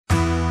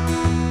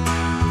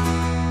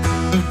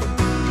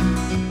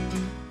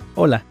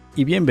Hola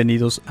y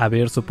bienvenidos a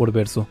Verso por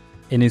Verso.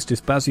 En este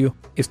espacio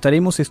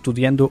estaremos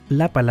estudiando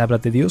la palabra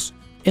de Dios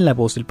en la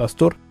voz del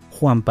pastor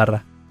Juan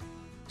Parra.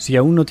 Si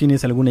aún no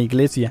tienes alguna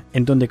iglesia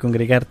en donde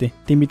congregarte,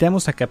 te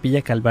invitamos a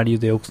Capilla Calvario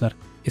de Oxnard.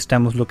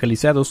 Estamos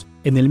localizados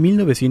en el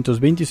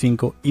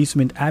 1925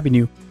 Eastman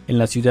Avenue, en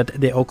la ciudad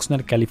de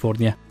Oxnard,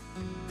 California.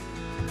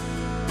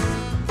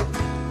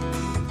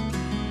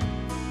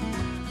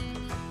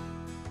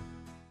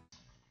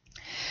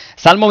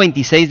 Salmo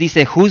 26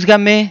 dice: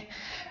 Júzgame,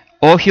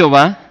 oh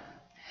Jehová,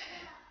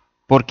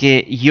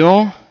 porque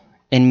yo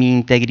en mi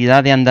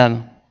integridad he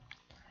andado.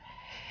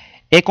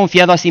 He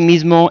confiado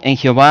asimismo en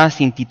Jehová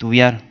sin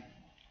titubear.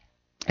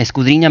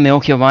 Escudriñame,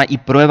 oh Jehová, y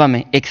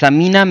pruébame.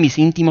 Examina mis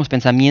íntimos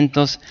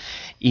pensamientos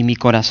y mi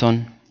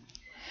corazón.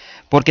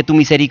 Porque tu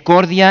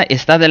misericordia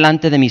está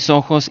delante de mis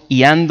ojos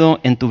y ando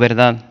en tu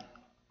verdad.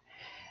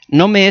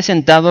 No me he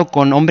sentado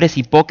con hombres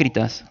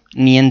hipócritas,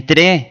 ni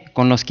entré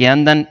con los que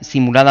andan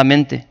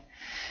simuladamente.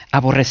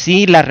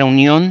 Aborrecí la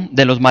reunión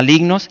de los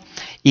malignos,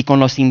 y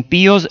con los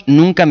impíos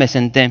nunca me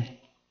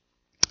senté.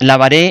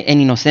 Lavaré en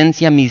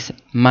inocencia mis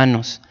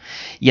manos,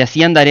 y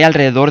así andaré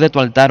alrededor de tu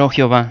altar, oh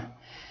Jehová,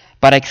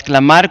 para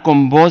exclamar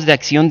con voz de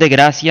acción de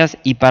gracias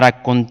y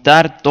para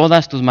contar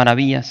todas tus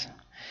maravillas.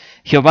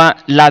 Jehová,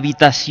 la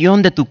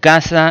habitación de tu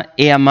casa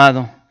he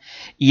amado,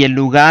 y el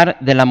lugar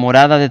de la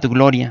morada de tu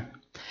gloria.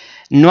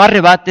 No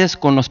arrebates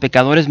con los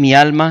pecadores mi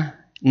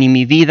alma, ni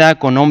mi vida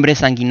con hombres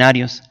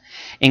sanguinarios,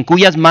 en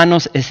cuyas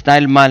manos está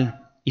el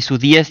mal, y su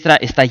diestra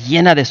está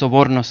llena de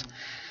sobornos.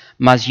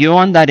 Mas yo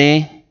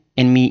andaré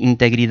en mi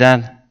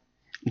integridad.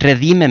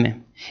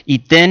 Redímeme, y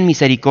ten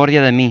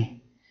misericordia de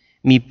mí.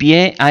 Mi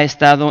pie ha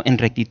estado en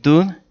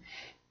rectitud,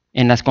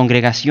 en las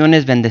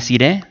congregaciones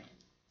bendeciré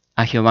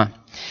a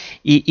Jehová.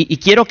 Y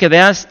quiero que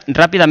veas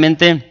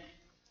rápidamente,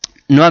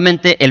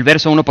 nuevamente el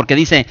verso 1, porque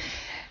dice: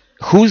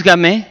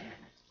 Júzgame,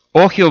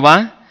 oh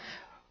Jehová,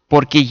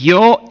 porque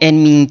yo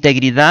en mi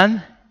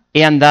integridad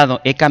he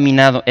andado, he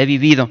caminado, he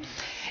vivido.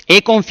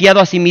 He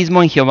confiado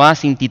asimismo en Jehová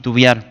sin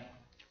titubear.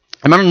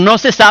 Hermano, no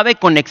se sabe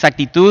con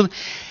exactitud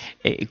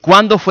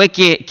cuándo fue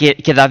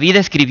que David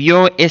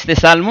escribió este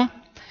salmo.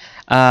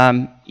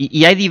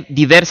 Y hay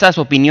diversas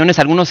opiniones.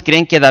 Algunos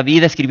creen que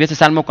David escribió este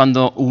salmo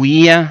cuando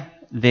huía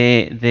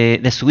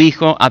de su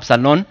hijo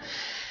Absalón.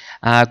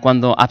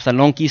 Cuando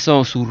Absalón quiso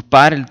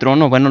usurpar el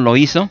trono, bueno, lo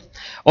hizo.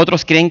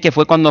 Otros creen que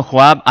fue cuando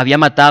Joab había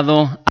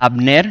matado a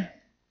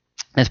Abner,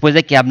 después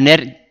de que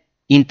Abner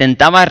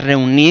intentaba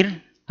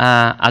reunir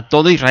a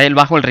todo Israel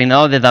bajo el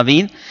reinado de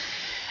David.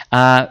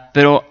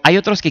 Pero hay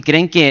otros que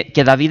creen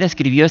que David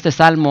escribió este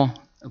salmo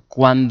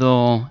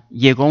cuando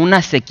llegó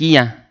una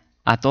sequía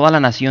a toda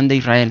la nación de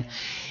Israel.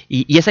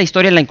 Y esa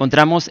historia la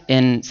encontramos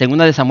en 2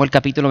 de Samuel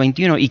capítulo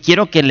 21. Y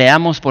quiero que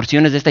leamos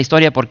porciones de esta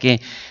historia porque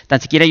tan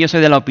siquiera yo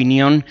soy de la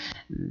opinión,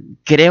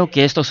 creo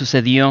que esto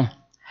sucedió,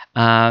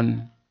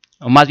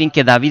 o más bien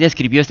que David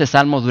escribió este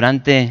salmo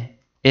durante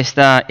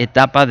esta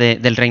etapa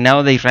del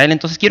reinado de Israel.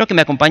 Entonces quiero que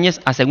me acompañes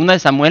a 2 de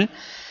Samuel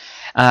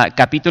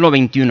capítulo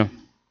 21.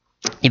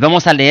 Y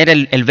vamos a leer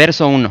el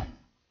verso 1.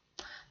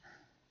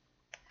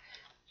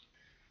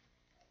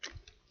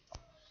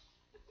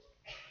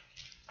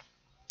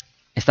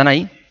 ¿Están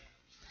ahí?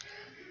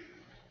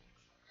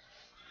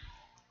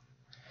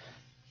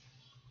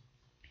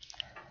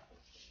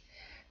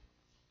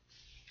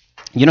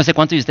 Yo no sé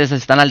cuántos de ustedes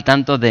están al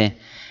tanto de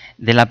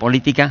la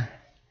política.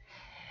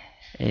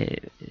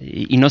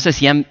 Y no sé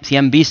si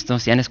han visto,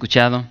 si han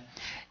escuchado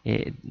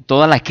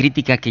toda la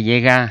crítica que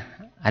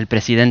llega al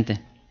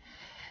presidente.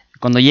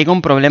 Cuando llega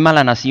un problema a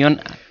la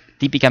nación,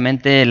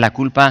 típicamente la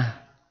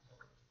culpa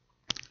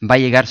va a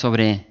llegar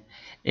sobre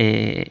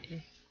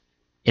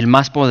el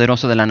más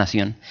poderoso de la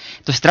nación.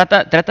 Entonces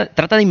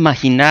trata de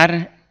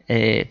imaginar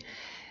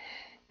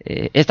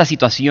esta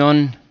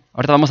situación.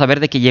 Ahorita vamos a ver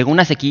de que llegó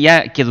una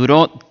sequía que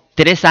duró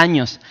 3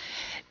 años.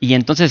 Y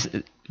entonces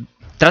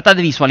trata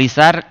de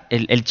visualizar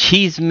el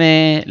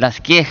chisme,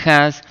 las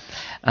quejas,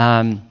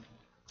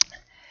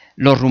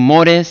 los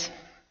rumores,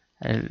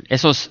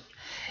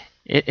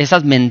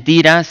 esas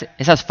mentiras,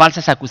 esas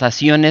falsas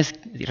acusaciones,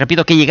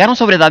 repito, que llegaron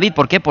sobre David.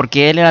 ¿Por qué?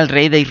 Porque él era el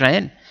rey de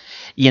Israel.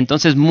 Y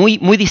entonces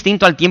muy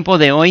distinto al tiempo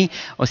de hoy.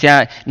 O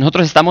sea,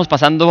 nosotros estamos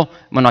pasando,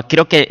 bueno,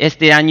 creo que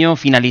este año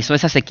finalizó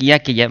esa sequía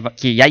que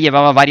ya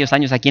llevaba varios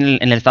años aquí en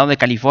el estado de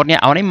California.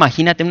 Ahora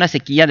imagínate una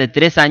sequía de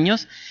 3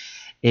 años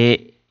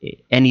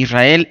en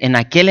Israel en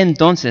aquel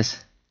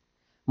entonces,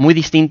 muy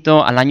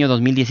distinto al año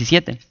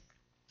 2017.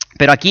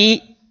 Pero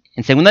aquí,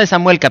 en 2 de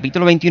Samuel,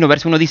 capítulo 21,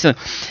 verso 1, dice: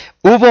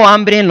 Hubo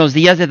hambre en los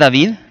días de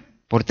David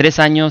por 3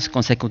 años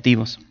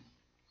consecutivos.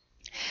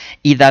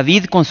 Y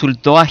David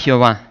consultó a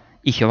Jehová,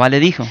 y Jehová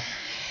le dijo: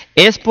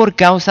 Es por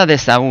causa de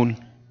Saúl,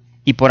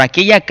 y por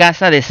aquella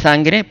casa de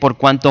sangre, por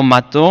cuanto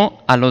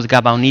mató a los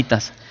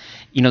gabaonitas.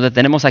 Y nos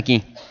detenemos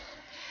aquí.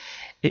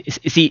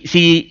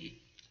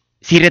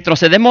 Si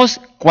retrocedemos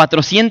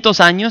 400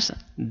 años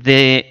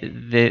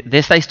de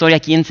esta historia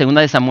aquí en 2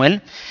 de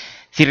Samuel,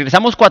 si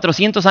regresamos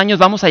 400 años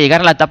vamos a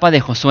llegar a la etapa de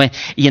Josué.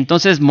 Y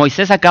entonces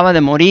Moisés acaba de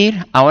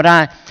morir,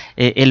 ahora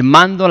el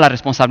mando, la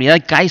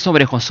responsabilidad cae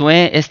sobre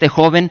Josué, este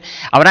joven.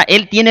 Ahora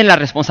él tiene la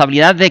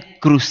responsabilidad de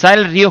cruzar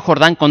el río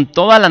Jordán con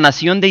toda la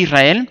nación de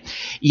Israel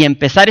y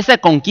empezar esa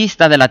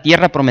conquista de la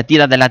tierra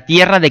prometida, de la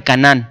tierra de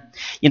Canaán.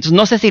 Y entonces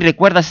no sé si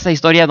recuerdas esa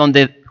historia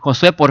donde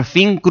Josué por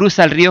fin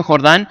cruza el río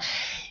Jordán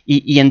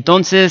y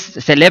entonces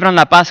celebran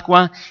la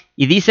Pascua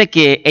y dice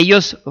que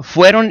ellos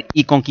fueron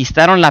y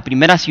conquistaron la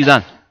primera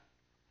ciudad.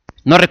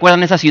 ¿No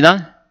recuerdan esa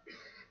ciudad?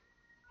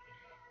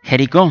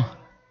 Jericó.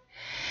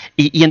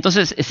 Y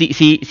entonces,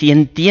 si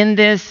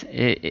entiendes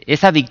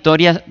esa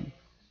victoria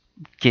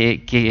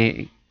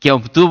que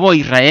obtuvo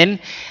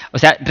Israel, o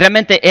sea,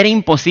 realmente era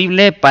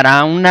imposible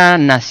para una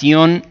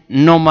nación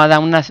nómada,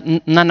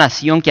 una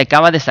nación que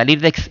acaba de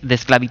salir de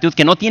esclavitud,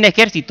 que no tiene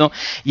ejército,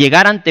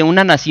 llegar ante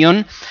una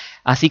nación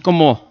así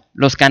como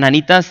los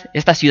cananitas,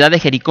 esta ciudad de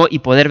Jericó, y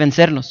poder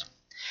vencerlos.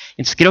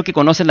 Entonces creo que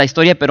conocen la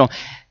historia, pero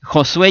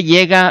Josué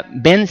llega,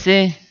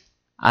 vence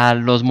a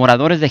los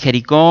moradores de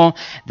Jericó,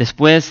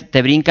 después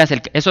te brincas,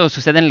 eso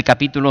sucede en el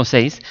capítulo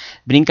 6,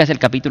 brincas el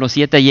capítulo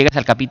 7, llegas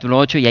al capítulo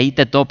 8 y ahí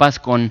te topas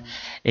con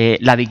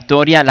la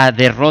victoria, la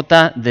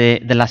derrota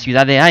de la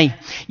ciudad de Ai.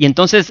 Y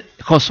entonces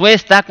Josué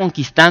está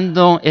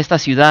conquistando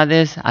estas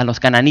ciudades a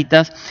los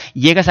cananitas,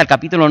 llegas al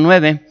capítulo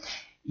 9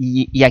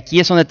 y aquí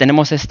es donde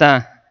tenemos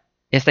esta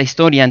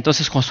historia.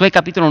 Entonces Josué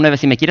capítulo 9,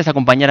 si me quieres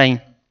acompañar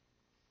ahí.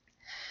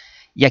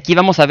 Y aquí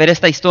vamos a ver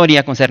esta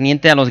historia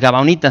concerniente a los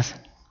gabaonitas.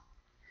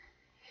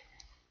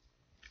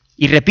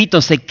 Y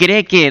repito, se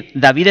cree que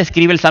David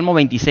escribe el Salmo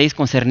 26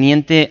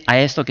 concerniente a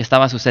esto que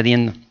estaba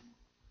sucediendo,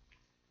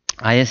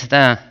 a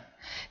esta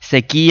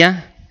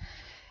sequía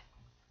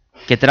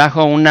que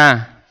trajo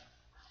una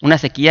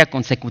sequía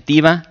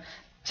consecutiva,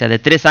 o sea, de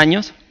 3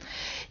 años.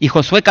 Y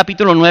Josué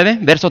capítulo 9,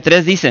 verso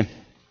 3 dice,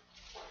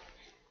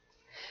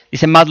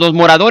 mas los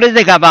moradores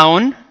de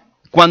Gabaón,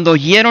 cuando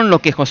oyeron lo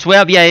que Josué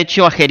había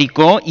hecho a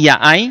Jericó y a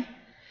Ai,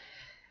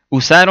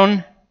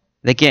 usaron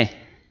 ¿de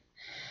qué?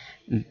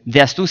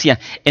 De astucia.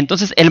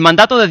 Entonces el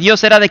mandato de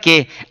Dios era de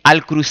que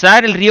al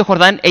cruzar el río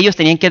Jordán ellos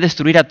tenían que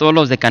destruir a todos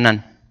los de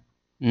Canaán.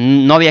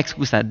 No había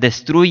excusa,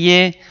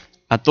 destruye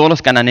a todos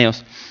los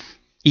cananeos.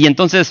 Y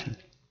entonces,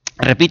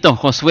 repito,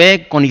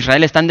 Josué con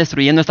Israel están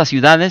destruyendo estas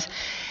ciudades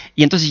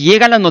y entonces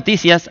llegan las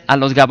noticias a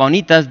los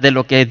gabaonitas de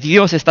lo que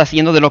Dios está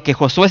haciendo, de lo que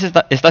Josué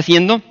está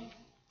haciendo.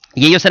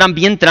 Y ellos eran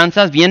bien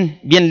tranzas, bien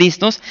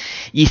listos,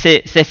 y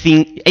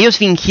ellos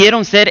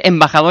fingieron ser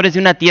embajadores de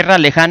una tierra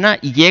lejana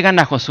y llegan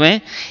a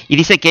Josué, y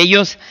dice que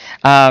ellos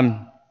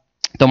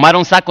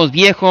tomaron sacos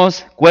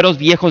viejos, cueros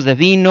viejos de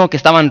vino que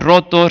estaban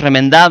rotos,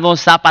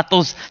 remendados,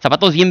 zapatos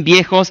bien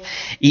viejos,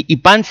 y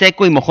pan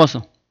seco y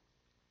mojoso.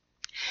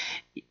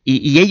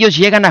 Y ellos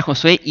llegan a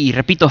Josué y,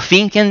 repito,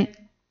 fingen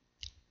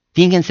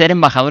ser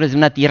embajadores de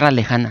una tierra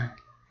lejana,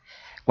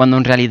 cuando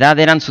en realidad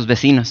eran sus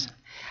vecinos.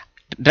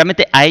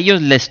 Realmente a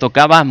ellos les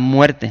tocaba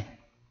muerte.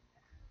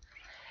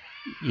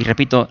 Y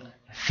repito,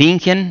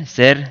 fingen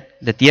ser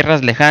de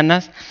tierras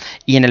lejanas.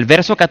 Y en el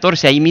verso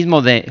 14, ahí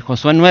mismo de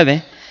Josué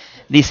 9,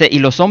 dice, y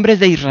los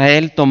hombres de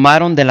Israel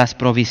tomaron de las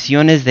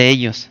provisiones de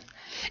ellos,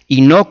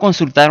 y no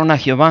consultaron a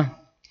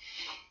Jehová.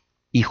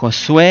 Y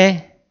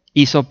Josué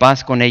hizo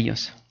paz con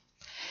ellos.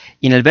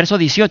 Y en el verso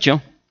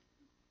 18,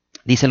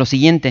 dice lo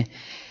siguiente,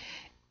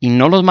 y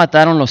no los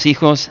mataron los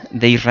hijos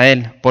de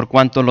Israel, por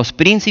cuanto los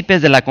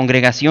príncipes de la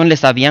congregación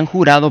les habían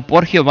jurado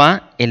por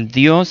Jehová, el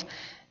Dios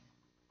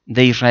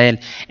de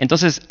Israel.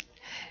 Entonces,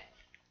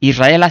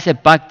 Israel hace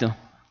pacto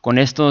con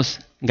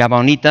estos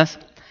gabaonitas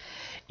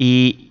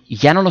y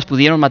ya no los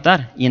pudieron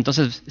matar. Y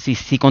entonces,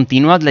 si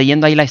continúas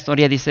leyendo ahí la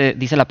historia, dice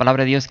la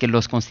palabra de Dios que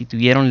los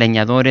constituyeron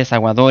leñadores,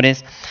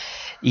 aguadores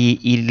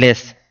y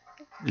les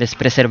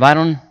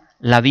preservaron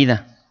la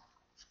vida.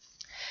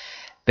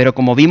 Pero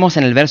como vimos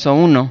en el verso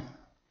 1,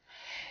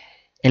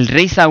 el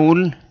rey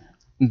Saúl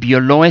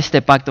violó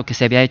este pacto que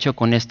se había hecho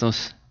con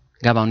estos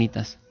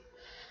gabaonitas.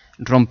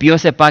 Rompió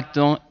ese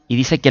pacto y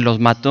dice que los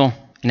mató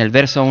en el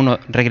verso 1,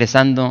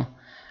 regresando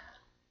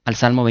al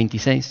Salmo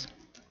 26.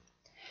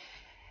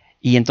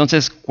 Y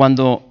entonces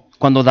cuando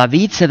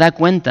David se da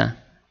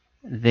cuenta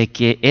de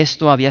que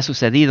esto había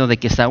sucedido, de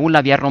que Saúl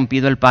había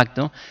rompido el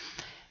pacto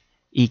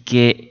y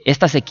que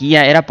esta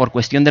sequía era por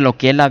cuestión de lo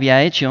que él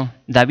había hecho,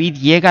 David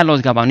llega a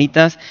los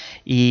gabaonitas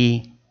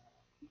y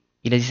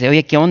les dice,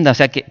 oye, ¿qué onda? O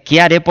sea,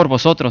 ¿qué haré por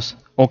vosotros?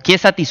 ¿O qué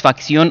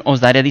satisfacción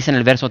os daré? Dice en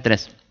el verso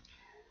 3.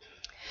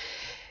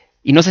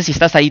 Y no sé si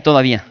estás ahí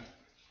todavía.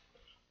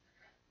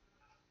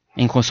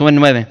 En Josué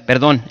 9,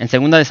 perdón, en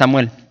 2 de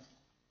Samuel.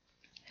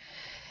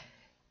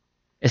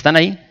 ¿Están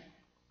ahí?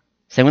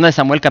 2 de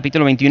Samuel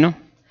capítulo 21.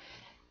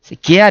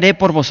 ¿Qué haré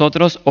por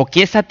vosotros o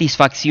qué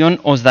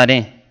satisfacción os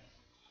daré?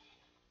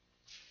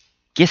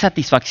 ¿Qué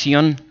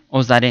satisfacción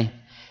os daré?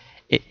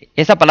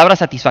 Esa palabra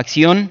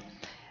satisfacción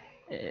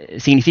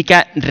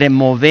significa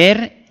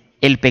remover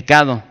el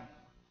pecado.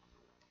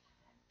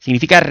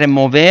 Significa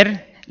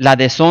remover la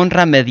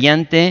deshonra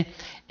mediante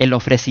el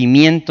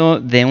ofrecimiento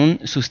de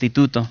un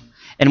sustituto.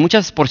 En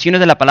muchas porciones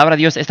de la palabra de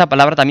Dios, esta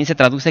palabra también se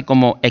traduce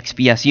como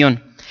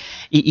expiación.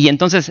 Y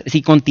entonces,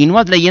 si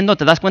continúas leyendo,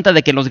 te das cuenta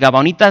de que los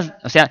gabaonitas,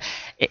 o sea,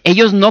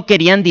 ellos no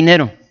querían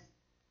dinero.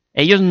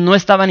 Ellos no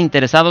estaban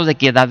interesados de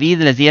que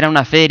David les diera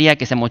una feria,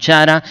 que se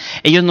mochara.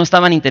 Ellos no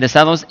estaban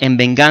interesados en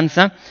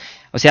venganza.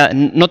 O sea,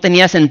 no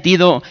tenía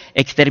sentido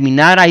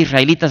exterminar a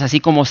israelitas así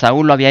como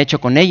Saúl lo había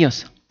hecho con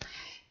ellos.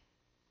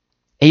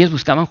 Ellos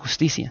buscaban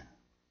justicia.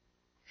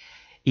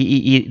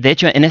 Y de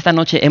hecho, en esta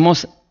noche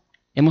hemos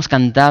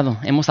cantado,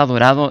 hemos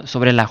adorado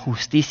sobre la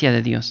justicia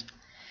de Dios.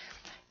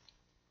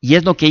 Y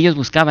es lo que ellos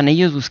buscaban.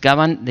 Ellos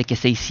buscaban de que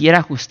se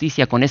hiciera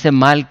justicia con ese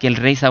mal que el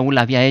rey Saúl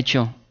había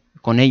hecho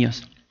con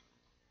ellos.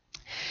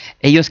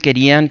 Ellos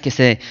querían que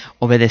se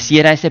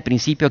obedeciera ese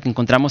principio que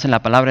encontramos en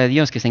la palabra de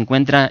Dios, que se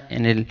encuentra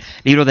en el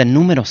libro de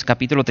Números,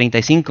 capítulo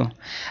 35.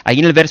 Ahí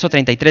en el verso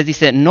 33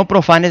 dice, no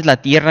profanes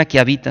la tierra que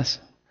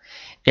habitas.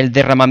 El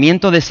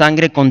derramamiento de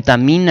sangre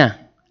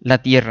contamina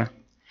la tierra.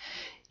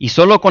 Y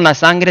solo con la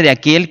sangre de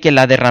aquel que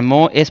la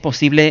derramó es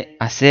posible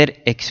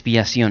hacer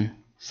expiación,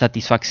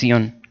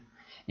 satisfacción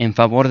en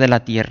favor de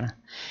la tierra.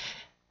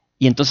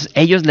 Y entonces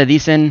ellos le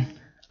dicen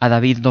a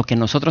David, lo que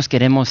nosotros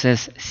queremos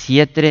es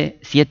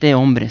 7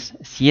 hombres,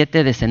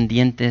 7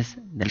 descendientes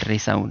del rey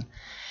Saúl.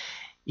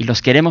 Y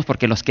los queremos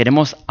porque los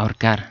queremos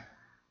ahorcar.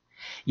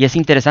 Y es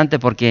interesante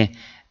porque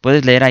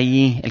puedes leer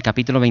ahí el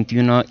capítulo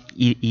 21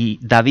 y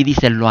David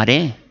dice, lo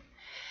haré.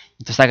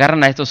 Entonces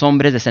agarran a estos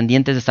hombres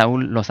descendientes de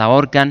Saúl, los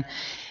ahorcan.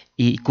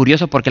 Y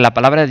curioso porque la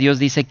palabra de Dios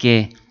dice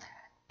que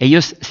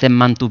ellos se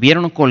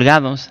mantuvieron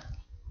colgados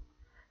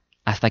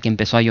hasta que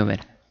empezó a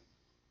llover.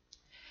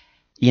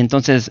 Y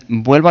entonces,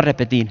 vuelvo a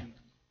repetir,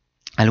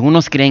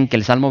 algunos creen que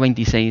el Salmo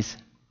 26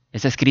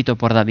 es escrito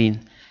por David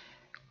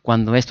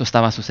cuando esto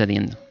estaba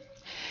sucediendo.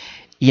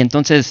 Y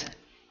entonces,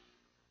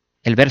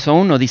 el verso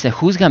 1 dice,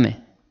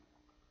 júzgame.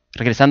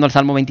 Regresando al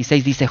Salmo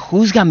 26, dice,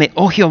 júzgame,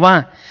 oh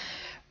Jehová,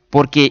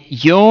 porque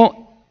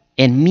yo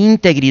en mi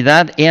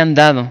integridad he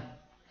andado.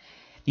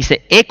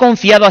 Dice, he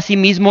confiado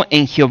asimismo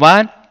en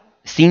Jehová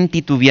sin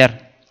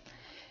titubear.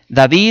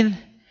 David,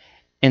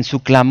 en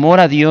su clamor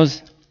a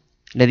Dios,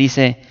 le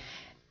dice,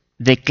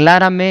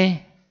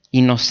 declárame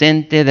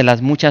inocente de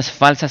las muchas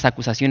falsas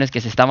acusaciones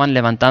que se estaban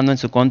levantando en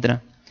su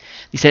contra.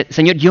 Dice,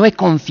 Señor, yo he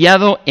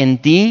confiado en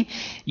ti,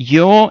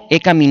 yo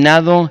he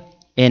caminado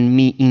en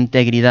mi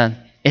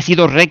integridad, he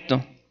sido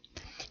recto.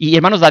 Y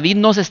hermanos, David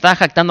no se está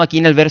jactando aquí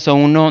en el verso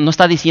 1, no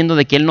está diciendo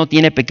de que él no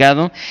tiene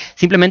pecado,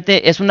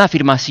 simplemente es una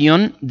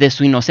afirmación de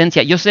su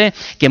inocencia. Yo sé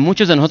que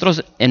muchos de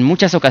nosotros en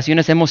muchas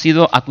ocasiones hemos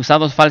sido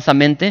acusados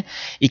falsamente.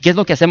 ¿Y qué es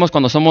lo que hacemos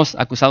cuando somos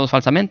acusados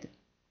falsamente?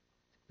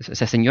 O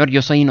sea, Señor,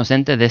 yo soy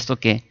inocente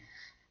de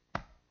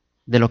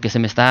de lo que se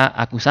me está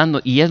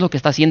acusando. Y es lo que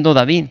está haciendo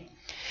David.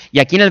 Y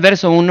aquí en el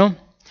verso 1,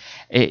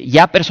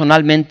 ya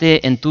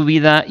personalmente en tu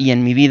vida y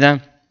en mi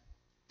vida,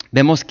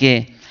 vemos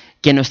que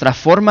nuestra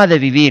forma de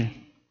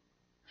vivir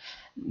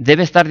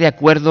debe estar de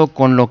acuerdo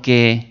con lo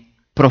que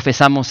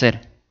profesamos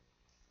ser.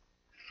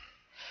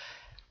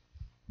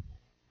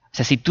 O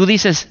sea, si tú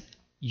dices,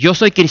 yo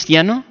soy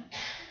cristiano,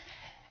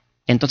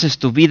 entonces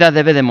tu vida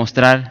debe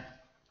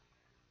demostrar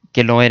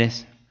que lo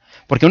eres.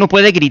 Porque uno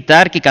puede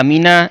gritar que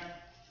camina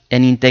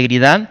en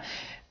integridad,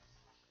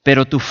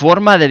 pero tu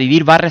forma de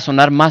vivir va a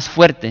resonar más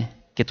fuerte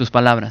que tus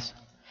palabras.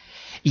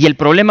 Y el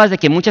problema es de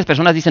que muchas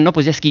personas dicen, no,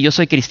 pues es que yo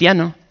soy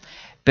cristiano,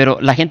 pero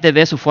la gente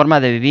ve su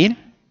forma de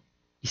vivir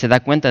y se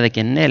da cuenta de que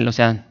en él, o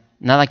sea,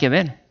 nada que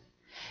ver.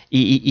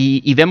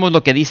 Y vemos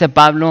lo que dice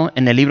Pablo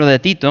en el libro de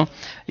Tito,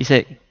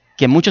 dice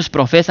que muchos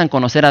profesan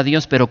conocer a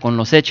Dios, pero con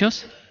los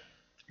hechos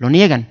lo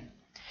niegan.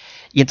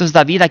 Y entonces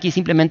David aquí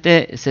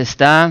simplemente se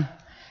está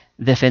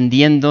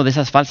defendiendo de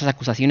esas falsas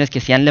acusaciones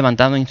que se han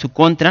levantado en su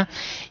contra.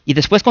 Y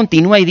después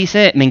continúa y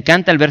dice, me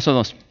encanta el verso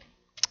 2.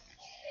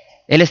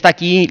 Él está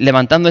aquí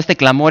levantando este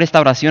clamor,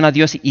 esta oración a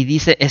Dios y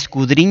dice,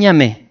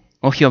 escudriñame,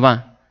 oh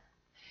Jehová,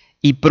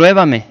 y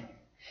pruébame,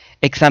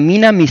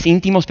 examina mis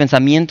íntimos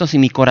pensamientos y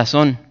mi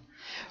corazón,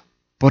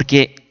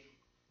 porque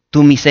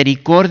tu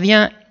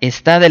misericordia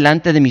está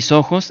delante de mis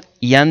ojos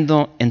y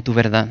ando en tu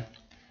verdad.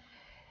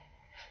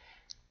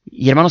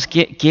 Y hermanos,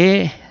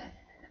 qué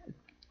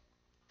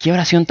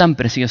oración tan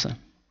preciosa.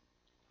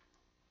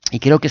 Y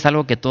creo que es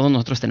algo que todos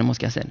nosotros tenemos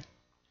que hacer.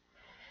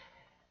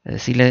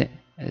 Decirle,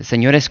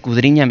 Señor,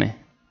 escudriñame,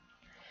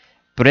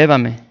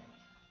 pruébame,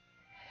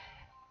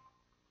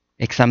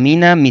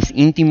 examina mis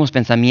íntimos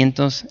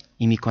pensamientos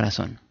y mi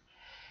corazón.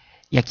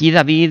 Y aquí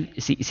David,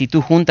 si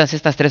tú juntas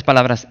estas 3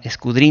 palabras,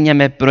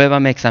 escudriñame,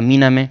 pruébame,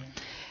 examíname,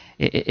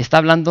 está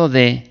hablando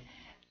de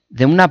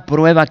una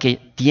prueba que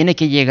tiene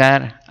que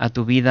llegar a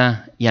tu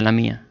vida y a la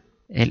mía.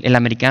 El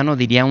americano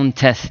diría un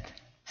test,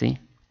 ¿sí?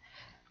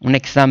 Un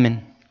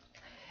examen.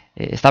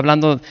 Está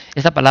hablando,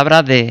 esta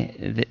palabra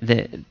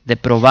de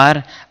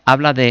probar,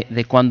 habla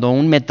de cuando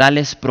un metal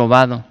es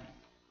probado,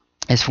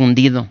 es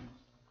fundido,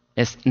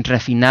 es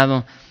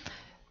refinado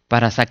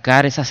para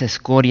sacar esas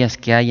escorias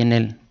que hay en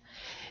él.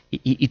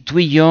 Y tú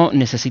y yo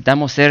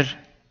necesitamos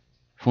ser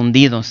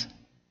fundidos,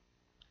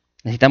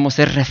 necesitamos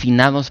ser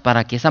refinados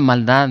para que esa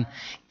maldad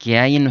que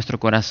hay en nuestro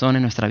corazón,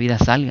 en nuestra vida,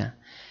 salga.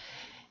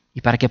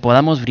 Y para que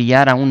podamos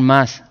brillar aún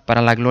más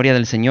para la gloria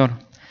del Señor.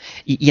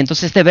 Y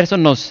entonces este verso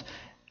nos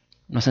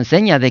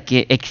enseña de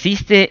que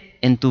existe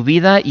en tu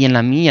vida y en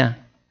la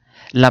mía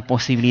la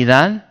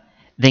posibilidad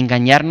de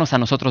engañarnos a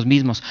nosotros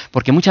mismos,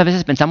 porque muchas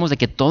veces pensamos de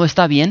que todo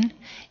está bien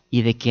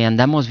y de que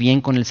andamos bien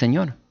con el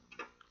Señor.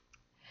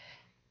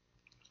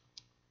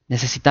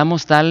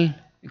 Necesitamos,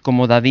 tal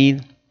como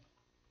David,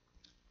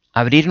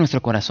 abrir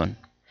nuestro corazón.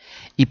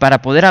 Y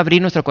para poder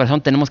abrir nuestro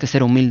corazón tenemos que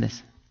ser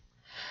humildes.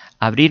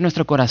 Abrir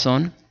nuestro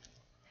corazón,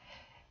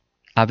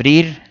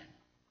 abrir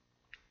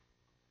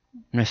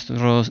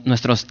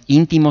nuestros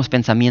íntimos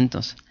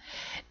pensamientos.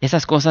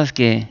 Esas cosas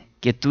que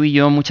tú y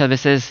yo muchas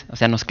veces,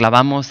 nos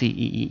clavamos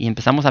y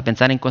empezamos a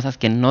pensar en cosas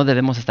que no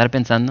debemos estar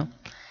pensando.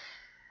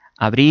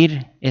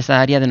 Abrir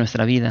esa área de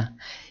nuestra vida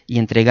y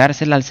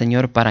entregársela al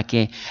Señor para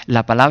que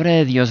la palabra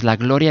de Dios, la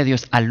gloria de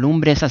Dios,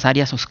 alumbre esas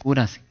áreas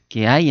oscuras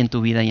que hay en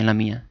tu vida y en la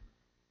mía.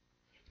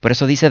 Por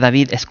eso dice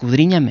David,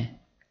 escudriñame,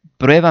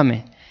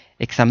 pruébame,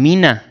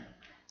 examina.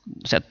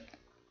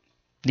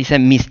 Dice,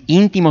 mis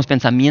íntimos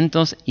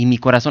pensamientos y mi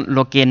corazón,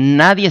 lo que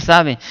nadie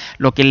sabe,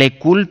 lo que le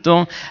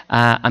oculto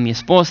a mi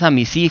esposa, a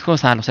mis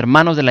hijos, a los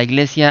hermanos de la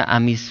iglesia, a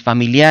mis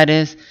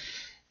familiares,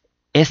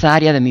 esa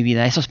área de mi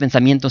vida, esos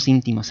pensamientos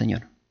íntimos,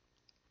 Señor.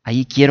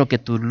 Ahí quiero que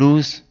tu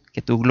luz,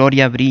 que tu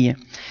gloria brille.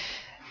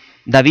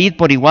 David,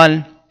 por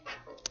igual,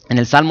 en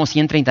el Salmo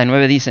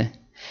 139 dice,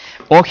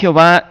 oh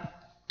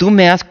Jehová, tú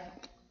me has,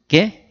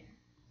 ¿qué?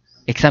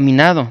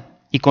 Examinado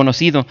y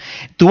conocido.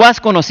 Tú has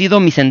conocido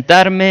mi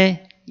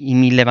sentarme y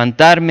mi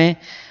levantarme.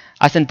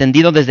 Has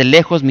entendido desde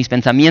lejos mis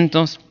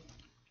pensamientos.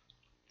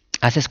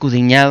 Has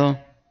escudriñado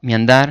mi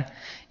andar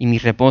y mi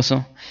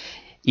reposo.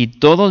 Y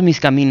todos mis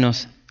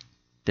caminos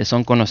te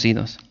son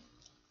conocidos.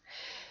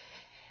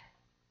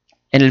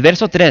 En el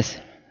verso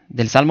 3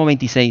 del Salmo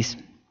 26,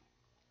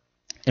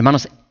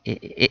 hermanos,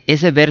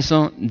 ese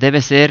verso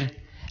debe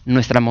ser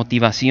nuestra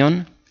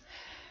motivación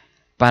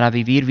para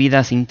vivir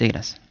vidas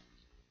íntegras.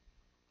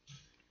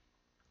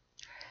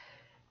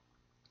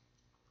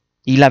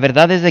 Y la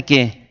verdad es de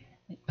que,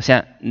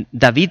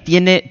 David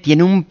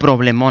tiene un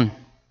problemón.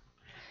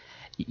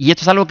 Y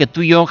esto es algo que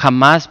tú y yo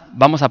jamás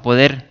vamos a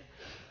poder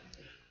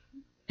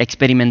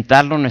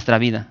experimentarlo en nuestra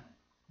vida.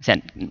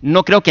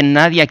 No creo que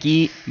nadie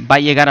aquí va a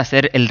llegar a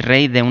ser el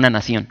rey de una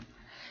nación.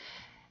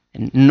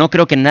 No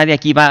creo que nadie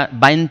aquí va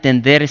a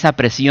entender esa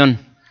presión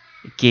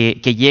que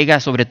llega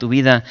sobre tu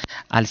vida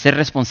al ser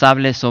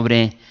responsable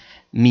sobre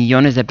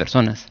millones de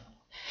personas.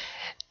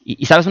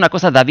 Y sabes una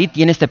cosa, David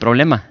tiene este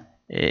problema.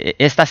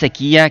 Esta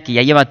sequía que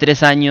ya lleva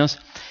 3 años,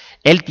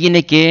 él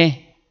tiene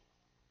que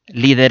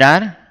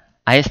liderar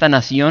a esta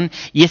nación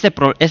y ese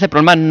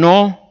problema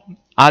no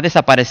ha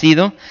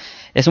desaparecido,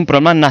 es un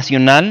problema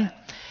nacional.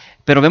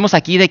 Pero vemos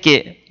aquí de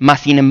que,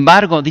 más sin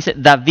embargo, dice,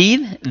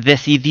 David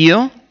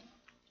decidió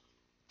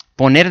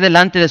poner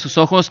delante de sus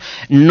ojos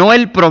no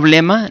el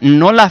problema,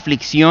 no la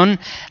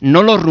aflicción,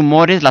 no los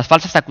rumores, las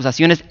falsas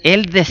acusaciones.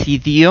 Él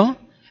decidió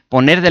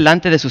poner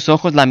delante de sus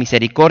ojos la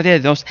misericordia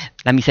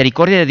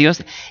de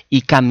Dios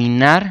y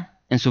caminar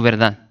en su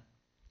verdad.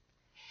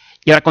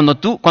 Y ahora cuando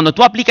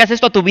tú aplicas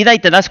esto a tu vida y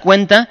te das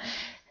cuenta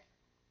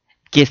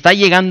que está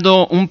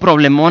llegando un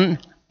problemón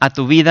a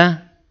tu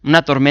vida,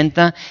 una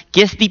tormenta,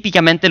 ¿qué es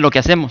típicamente lo que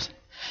hacemos?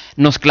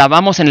 Nos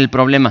clavamos en el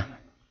problema.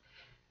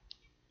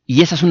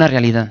 Y esa es una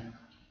realidad.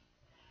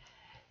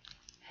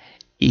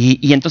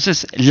 Y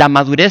entonces la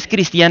madurez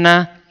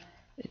cristiana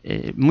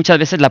muchas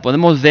veces la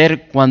podemos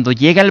ver cuando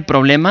llega el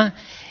problema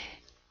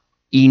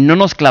y no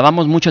nos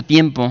clavamos mucho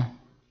tiempo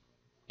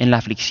en la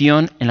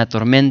aflicción, en la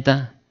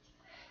tormenta.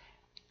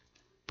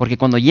 Porque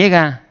cuando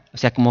llega,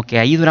 como que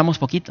ahí duramos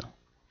poquito.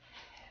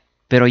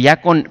 Pero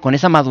ya con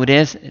esa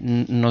madurez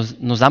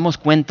nos damos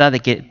cuenta de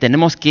que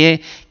tenemos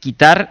que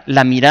quitar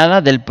la mirada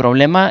del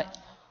problema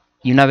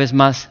y una vez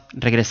más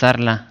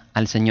regresarla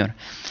al Señor.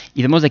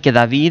 Y vemos de que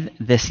David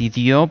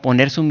decidió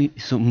poner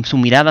su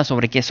mirada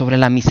sobre ¿qué? Sobre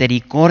la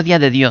misericordia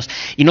de Dios.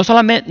 Y no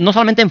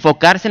solamente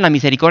enfocarse en la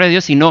misericordia de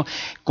Dios, sino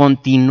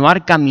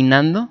continuar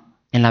caminando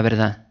en la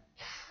verdad.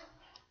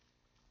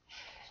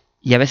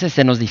 Y a veces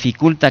se nos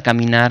dificulta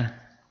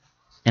caminar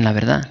en la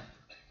verdad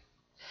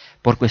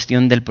por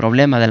cuestión del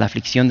problema, de la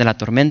aflicción, de la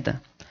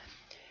tormenta.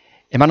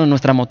 Hermanos,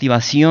 nuestra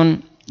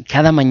motivación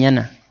cada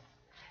mañana,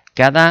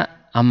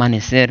 cada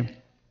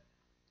amanecer,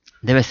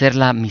 debe ser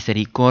la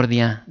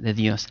misericordia de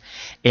Dios,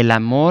 el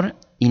amor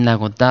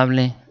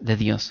inagotable de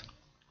Dios.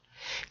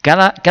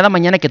 Cada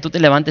mañana que tú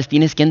te levantes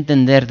tienes que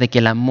entender de que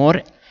el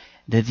amor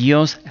de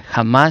Dios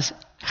jamás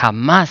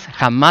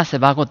se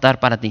va a agotar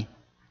para ti.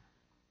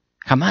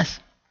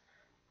 Jamás.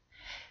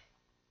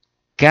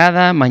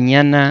 Cada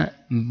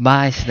mañana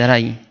va a estar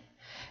ahí.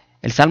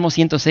 El Salmo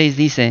 106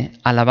 dice,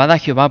 alabad a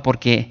Jehová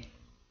porque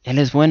Él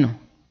es bueno.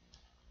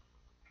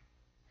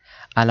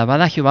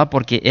 Alabad a Jehová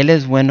porque Él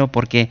es bueno,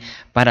 porque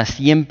para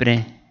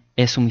siempre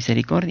es su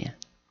misericordia.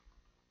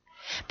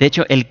 De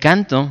hecho, el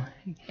canto,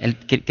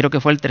 creo que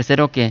fue el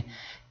tercero que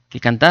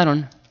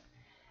cantaron,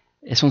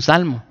 es un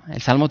salmo,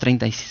 el Salmo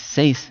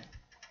 36.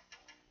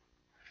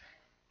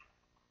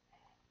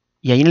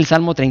 Y ahí en el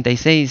Salmo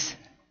 36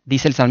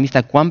 dice el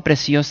salmista, cuán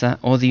preciosa,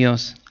 oh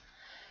Dios,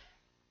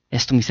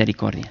 es tu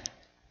misericordia.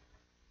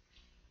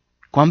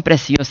 Cuán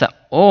preciosa,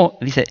 oh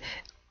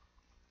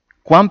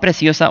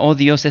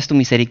Dios, es tu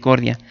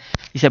misericordia.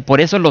 Dice, por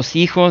eso los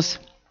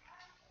hijos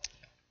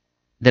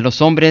de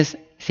los hombres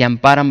se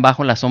amparan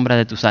bajo la sombra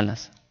de tus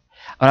alas.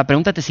 Ahora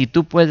pregúntate si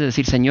tú puedes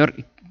decir,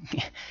 Señor,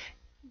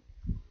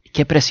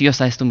 qué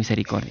preciosa es tu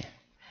misericordia.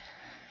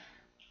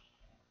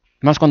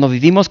 Hermanos, cuando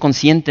vivimos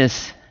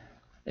conscientes,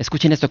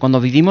 escuchen esto,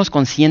 cuando vivimos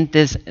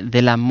conscientes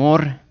del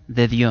amor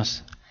de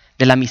Dios,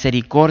 de la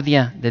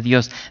misericordia de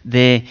Dios,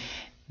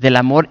 del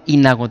amor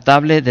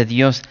inagotable de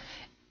Dios,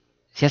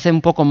 se hace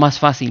un poco más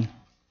fácil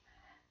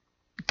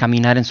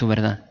caminar en su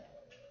verdad.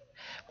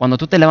 Cuando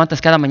tú te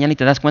levantas cada mañana y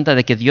te das cuenta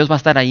de que Dios va a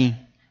estar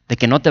ahí, de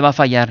que no te va a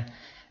fallar,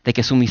 de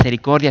que su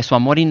misericordia, su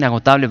amor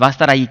inagotable va a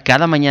estar ahí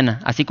cada mañana,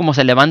 así como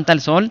se levanta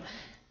el sol,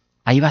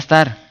 ahí va a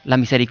estar la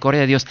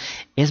misericordia de Dios.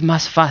 Es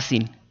más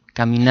fácil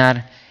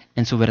caminar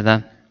en su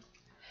verdad.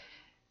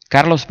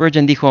 Carlos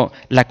Spurgeon dijo,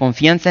 la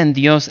confianza en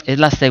Dios es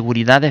la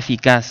seguridad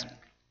eficaz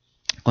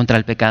contra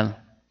el pecado.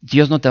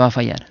 Dios no te va a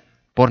fallar.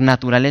 Por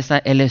naturaleza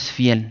Él es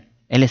fiel,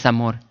 Él es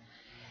amor.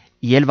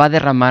 Y Él va a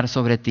derramar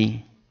sobre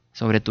ti,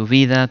 sobre tu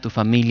vida, tu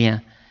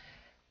familia,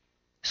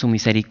 su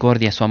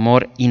misericordia, su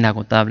amor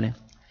inagotable.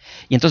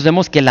 Y entonces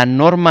vemos que la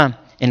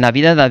norma en la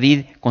vida de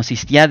David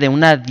consistía de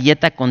una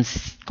dieta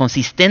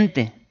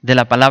consistente de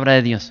la palabra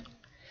de Dios.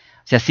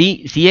 O sea,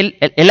 sí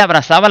él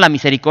abrazaba la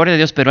misericordia de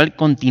Dios, pero él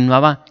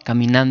continuaba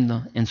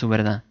caminando en su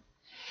verdad.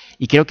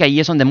 Y creo que ahí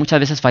es donde muchas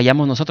veces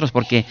fallamos nosotros,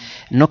 porque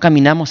no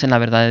caminamos en la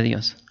verdad de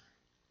Dios.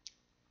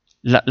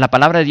 La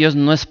palabra de Dios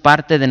no es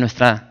parte de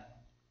nuestra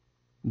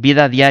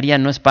vida diaria,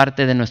 no es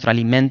parte de nuestro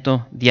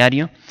alimento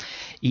diario,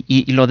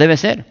 y lo debe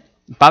ser.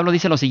 Pablo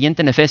dice lo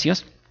siguiente en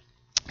Efesios,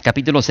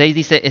 capítulo 6,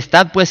 dice,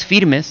 estad pues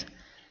firmes,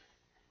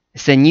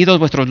 ceñidos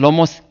vuestros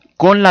lomos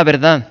con la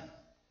verdad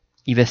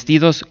y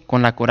vestidos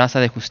con la coraza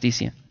de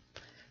justicia.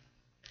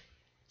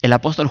 El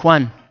apóstol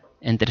Juan,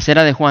 en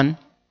tercera de Juan,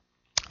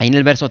 ahí en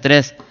el verso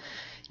 3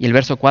 y el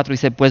verso 4,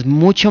 dice, pues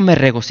mucho me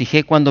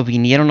regocijé cuando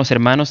vinieron los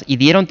hermanos y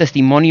dieron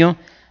testimonio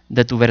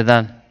de tu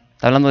verdad.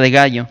 Está hablando de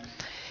Gallo,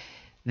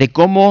 de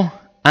cómo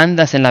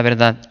andas en la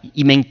verdad.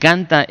 Y me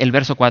encanta el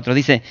verso 4,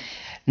 dice,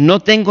 no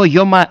tengo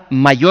yo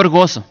mayor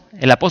gozo.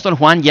 El apóstol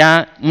Juan,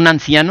 ya un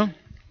anciano,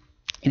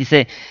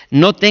 dice,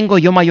 no tengo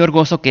yo mayor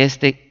gozo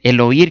que el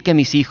oír que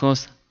mis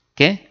hijos,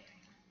 ¿qué?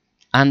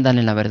 Andan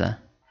en la verdad.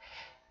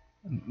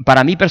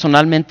 Para mí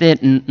personalmente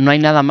no hay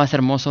nada más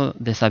hermoso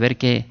de saber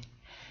que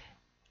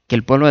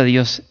el pueblo de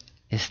Dios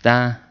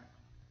está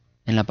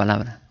en la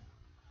palabra.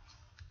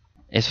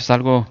 Eso es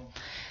algo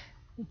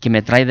que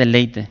me trae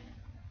deleite.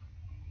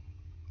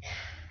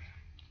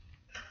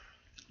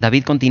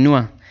 David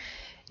continúa.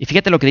 Y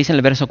fíjate lo que dice en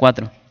el verso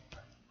 4.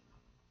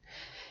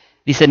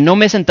 Dice, no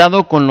me he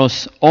sentado con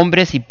los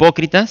hombres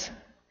hipócritas,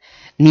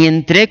 ni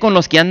entré con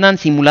los que andan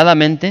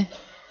simuladamente.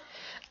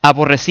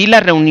 Aborrecí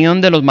la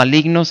reunión de los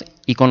malignos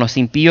y con los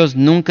impíos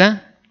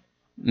nunca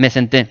me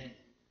senté.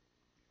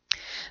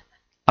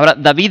 Ahora,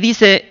 David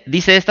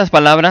dice estas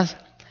palabras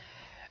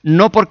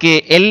no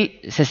porque él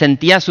se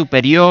sentía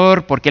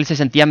superior, porque él se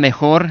sentía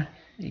mejor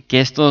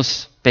que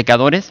estos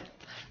pecadores,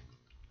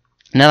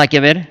 nada que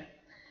ver,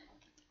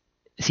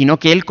 sino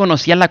que él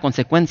conocía la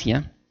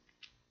consecuencia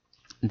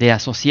de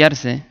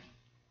asociarse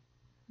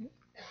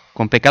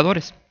con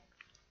pecadores.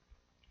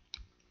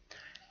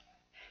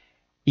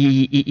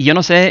 Y yo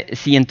no sé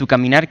si en tu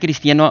caminar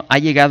cristiano ha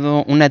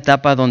llegado una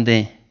etapa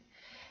donde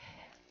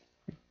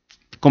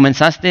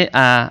comenzaste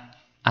a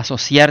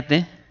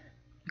asociarte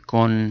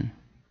con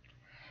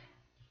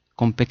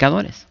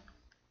pecadores.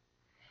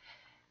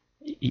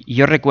 Y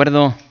yo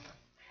recuerdo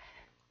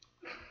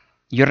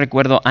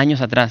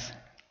años atrás,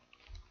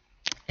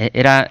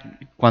 era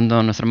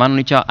cuando nuestro hermano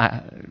Nicho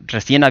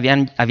recién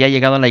había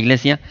llegado a la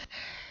iglesia,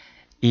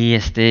 y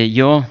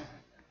yo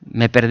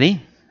me perdí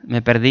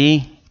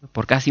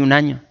por casi un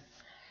año.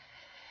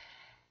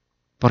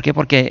 ¿Por qué?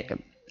 Porque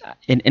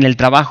en el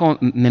trabajo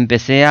me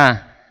empecé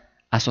a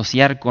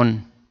asociar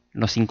con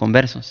los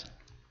inconversos.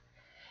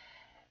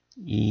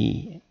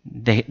 Y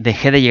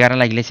dejé de llegar a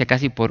la iglesia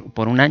casi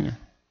por un año.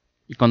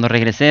 Y cuando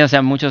regresé,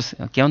 muchos,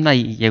 ¿qué onda?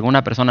 Y llegó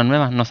una persona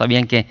nueva. No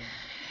sabían que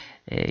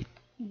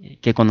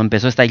cuando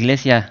empezó esta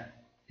iglesia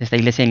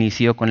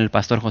inició con el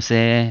pastor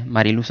José,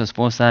 Marilu, su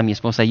esposa, mi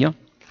esposa y yo.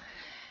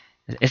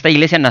 Esta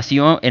iglesia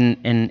nació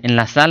en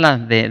la sala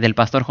del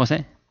pastor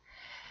José.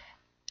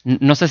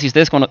 No sé si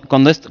ustedes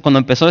cuando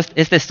empezó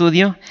este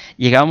estudio,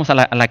 llegábamos a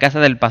la casa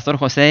del pastor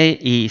José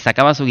y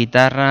sacaba su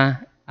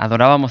guitarra,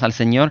 adorábamos al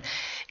Señor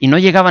y no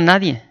llegaba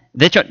nadie.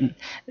 De hecho,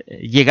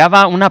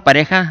 llegaba una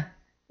pareja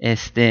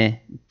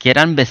que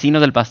eran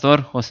vecinos del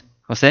pastor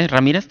José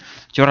Ramírez,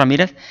 Joe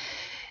Ramírez,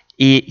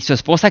 y su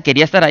esposa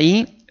quería estar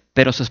ahí,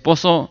 pero su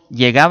esposo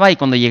llegaba y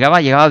cuando llegaba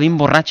bien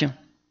borracho.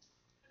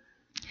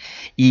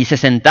 Y se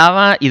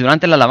sentaba y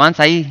durante la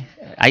alabanza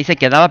ahí se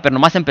quedaba, pero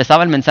nomás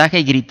empezaba el mensaje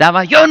y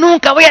gritaba, yo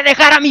nunca voy a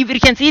dejar a mi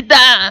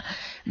virgencita,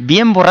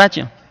 bien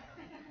borracho.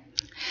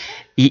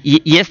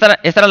 Y esta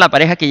era la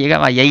pareja que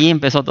llegaba y ahí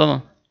empezó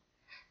todo.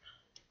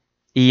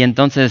 Y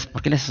entonces,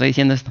 ¿por qué les estoy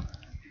diciendo esto?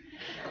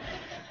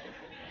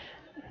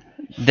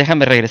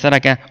 déjame regresar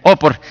acá.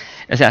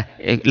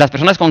 Las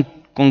personas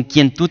con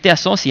quien tú te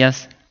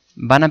asocias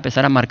van a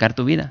empezar a marcar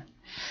tu vida.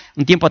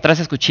 Un tiempo atrás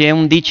escuché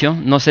un dicho,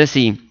 no sé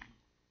si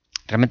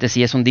realmente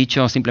si es un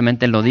dicho o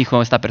simplemente lo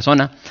dijo esta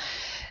persona,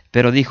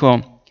 pero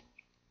dijo,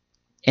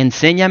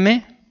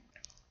 enséñame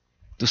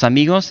tus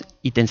amigos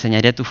y te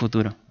enseñaré tu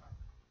futuro.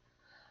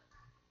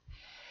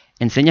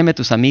 Enséñame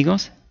tus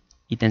amigos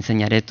y te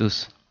enseñaré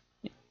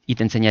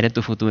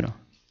tu futuro.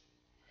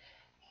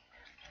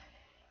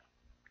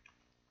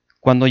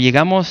 Cuando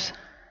llegamos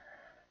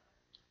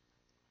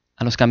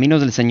a los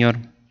caminos del Señor,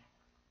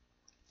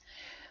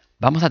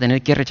 vamos a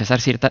tener que rechazar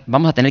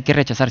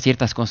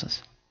ciertas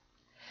cosas.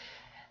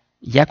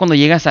 Ya cuando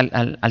llegas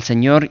al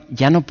Señor,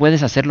 ya no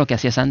puedes hacer lo que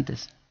hacías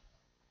antes.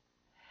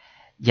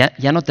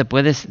 Ya no te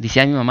puedes,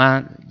 decía mi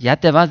mamá, ya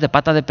te vas de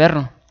pata de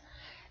perro.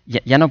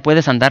 Ya no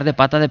puedes andar de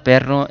pata de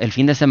perro el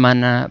fin de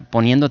semana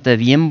poniéndote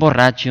bien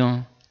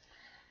borracho.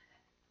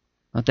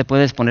 No te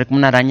puedes poner como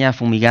una araña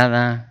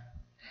fumigada.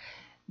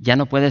 Ya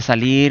no puedes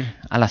salir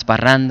a las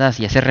parrandas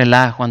y hacer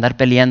relajo, andar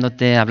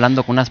peleándote,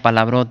 hablando con unas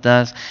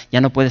palabrotas. Ya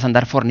no puedes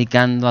andar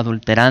fornicando,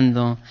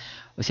 adulterando.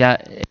 O sea,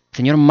 el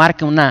Señor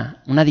marca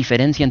una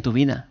diferencia en tu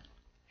vida.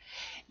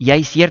 Y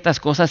hay ciertas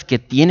cosas que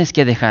tienes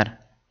que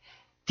dejar.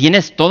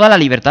 Tienes toda la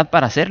libertad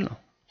para hacerlo,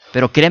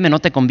 pero créeme, no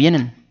te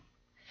convienen.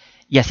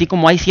 Y así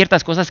como hay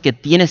ciertas cosas que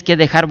tienes que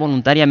dejar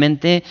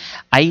voluntariamente,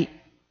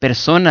 hay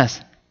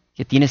personas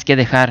que tienes que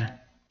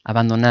dejar,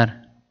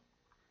 abandonar,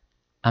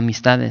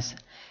 amistades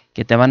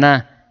que te van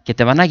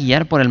a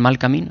guiar por el mal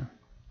camino.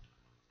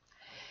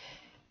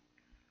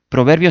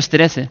 Proverbios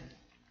 13,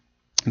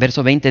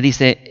 verso 20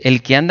 dice,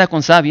 el que anda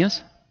con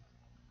sabios,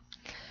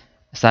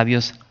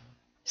 sabios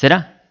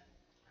será,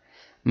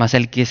 mas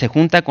el que se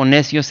junta con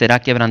necios será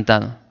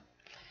quebrantado.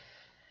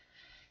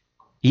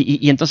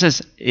 Y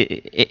entonces,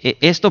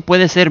 esto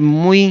puede ser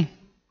muy,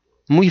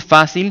 muy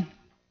fácil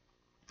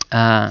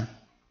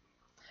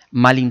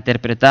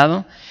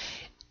malinterpretado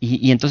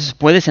y entonces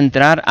puedes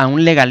entrar a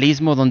un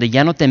legalismo donde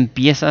ya no te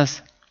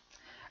empiezas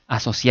a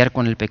asociar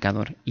con el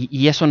pecador.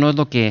 Y eso no es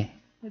lo que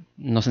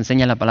nos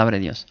enseña la palabra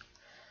de Dios.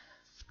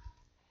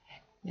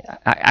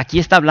 Aquí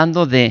está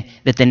hablando de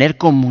tener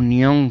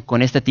comunión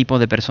con este tipo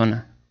de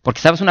persona.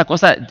 Porque sabes una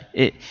cosa,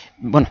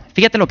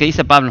 fíjate lo que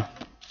dice Pablo.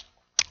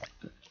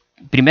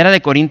 Primera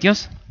de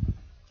Corintios,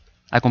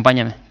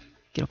 acompáñame,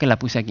 creo que la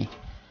puse aquí.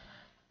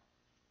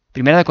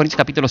 Primera de Corintios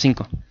capítulo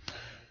 5.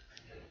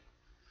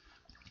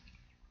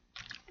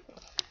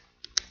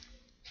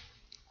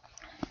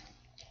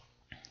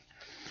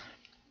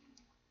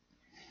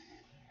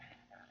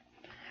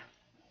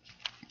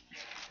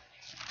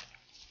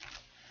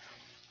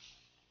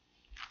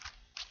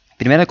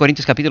 Primera de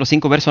Corintios capítulo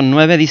 5, verso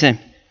 9 dice,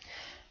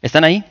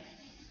 ¿están ahí?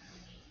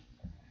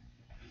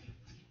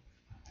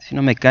 Si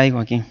no me caigo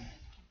aquí.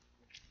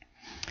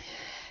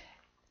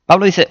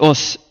 Pablo dice,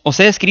 os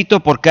he escrito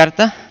por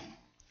carta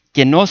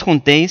que no os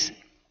juntéis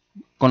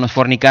con los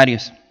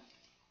fornicarios.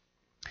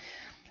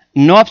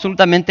 No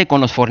absolutamente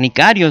con los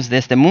fornicarios de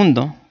este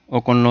mundo,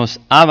 o con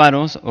los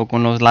ávaros, o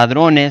con los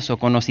ladrones, o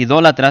con los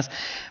idólatras,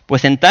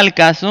 pues en tal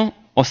caso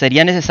os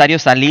sería necesario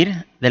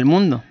salir del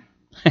mundo.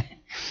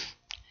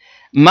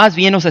 Más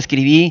bien os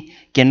escribí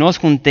que no os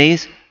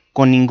juntéis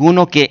con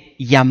ninguno que,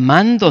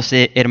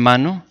 llamándose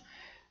hermano,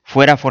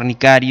 fuera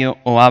fornicario,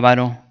 o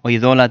ávaro, o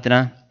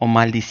idólatra, o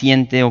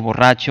maldiciente, o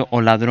borracho, o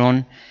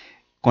ladrón,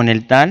 con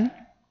el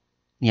tal,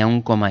 ni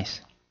aun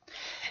comáis.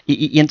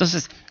 Y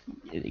entonces,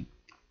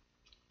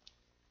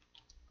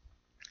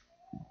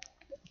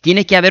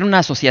 tiene que haber una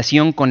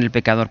asociación con el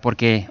pecador,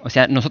 porque,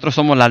 nosotros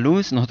somos la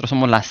luz, nosotros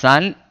somos la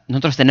sal,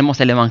 nosotros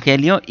tenemos el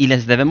evangelio y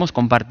les debemos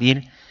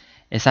compartir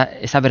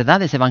esa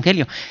verdad, ese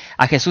evangelio.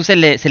 A Jesús se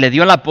le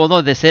dio el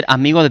apodo de ser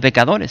amigo de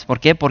pecadores. ¿Por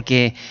qué?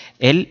 Porque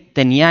él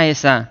tenía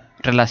esa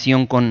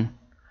relación con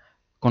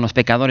los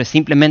pecadores.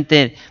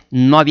 Simplemente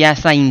no había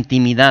esa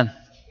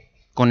intimidad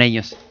con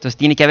ellos. Entonces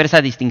tiene que haber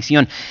esa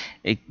distinción.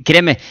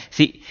 Créeme,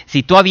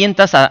 si tú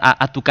avientas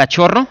a tu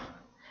cachorro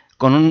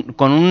con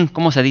un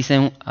 ¿cómo se dice?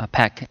 Un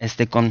pack,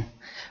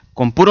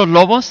 con puros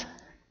lobos,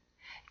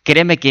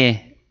 créeme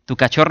que tu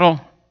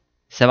cachorro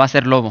se va a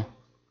hacer lobo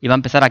y va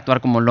a empezar a actuar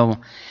como lobo.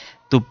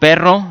 Tu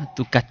perro,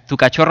 tu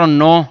cachorro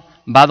no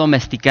va a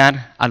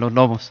domesticar a los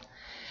lobos.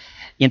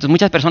 Y entonces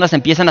muchas personas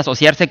empiezan a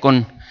asociarse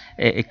con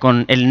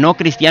el no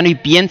cristiano y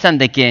piensan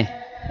de que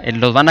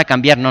los van a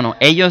cambiar. No,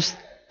 ellos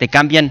te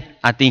cambian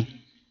a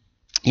ti.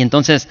 Y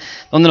entonces,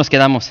 ¿dónde nos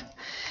quedamos?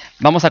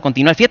 Vamos a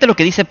continuar. Fíjate lo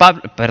que dice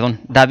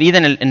David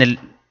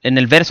en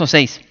el verso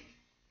 6.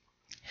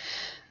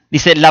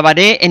 Dice,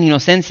 lavaré en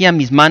inocencia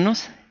mis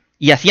manos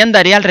y así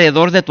andaré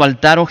alrededor de tu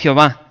altar, oh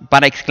Jehová,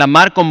 para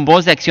exclamar con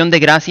voz de acción de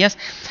gracias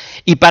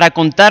y para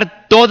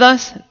contar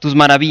todas tus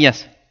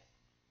maravillas.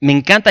 Me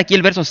encanta aquí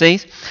el verso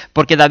 6,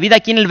 porque David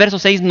aquí en el verso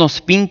 6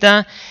 nos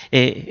pinta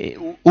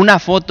una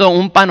foto,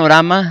 un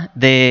panorama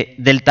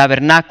del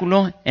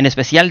tabernáculo, en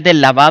especial del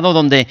lavado,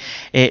 donde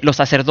los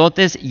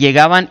sacerdotes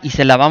llegaban y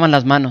se lavaban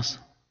las manos,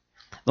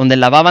 donde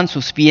lavaban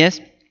sus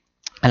pies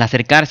al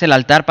acercarse al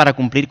altar para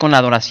cumplir con la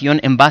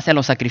adoración en base a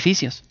los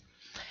sacrificios.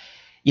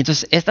 Y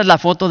entonces esta es la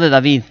foto de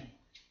David,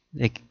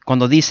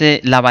 cuando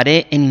dice,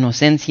 lavaré en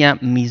inocencia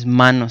mis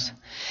manos.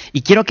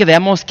 Y quiero que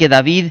veamos que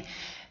David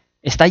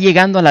está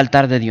llegando al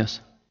altar de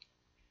Dios.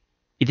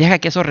 Y deja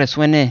que eso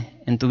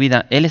resuene en tu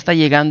vida. Él está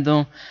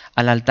llegando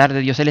al altar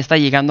de Dios, él está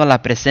llegando a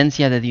la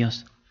presencia de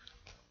Dios.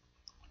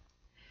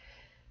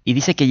 Y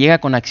dice que llega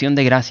con acción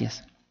de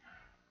gracias.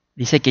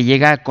 Dice que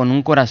llega con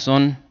un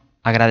corazón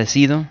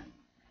agradecido.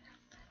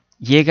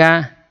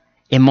 Llega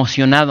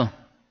emocionado.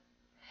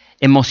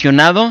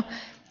 Emocionado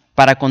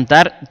para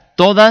contar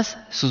todas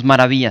sus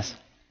maravillas.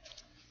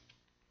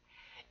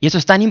 Y eso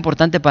es tan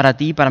importante para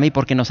ti y para mí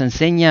porque nos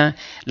enseña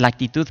la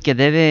actitud que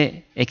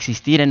debe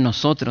existir en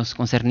nosotros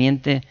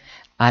concerniente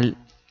al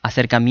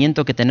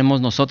acercamiento que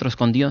tenemos nosotros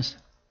con Dios.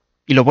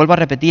 Y lo vuelvo a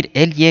repetir,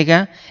 Él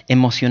llega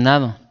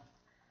emocionado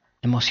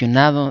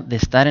de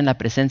estar en la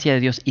presencia de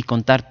Dios y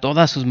contar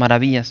todas sus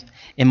maravillas.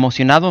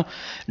 Emocionado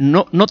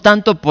no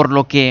tanto por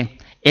lo que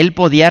Él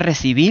podía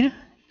recibir,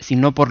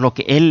 sino por lo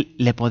que Él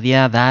le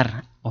podía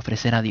dar,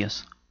 ofrecer a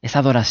Dios. Esa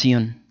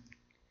adoración.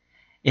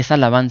 Esa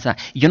alabanza.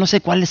 Y yo no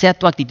sé cuál sea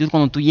tu actitud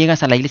cuando tú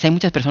llegas a la iglesia. Hay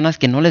muchas personas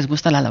que no les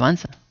gusta la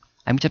alabanza.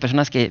 Hay muchas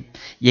personas que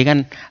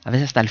llegan a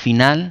veces hasta el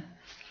final.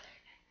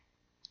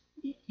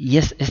 Y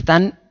es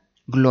tan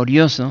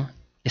glorioso,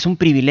 es un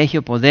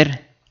privilegio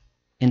poder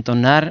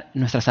entonar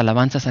nuestras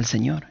alabanzas al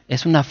Señor.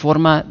 Es una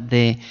forma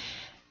de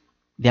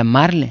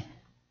amarle,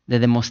 de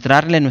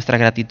demostrarle nuestra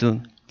gratitud.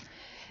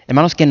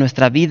 Hermanos, que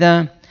nuestra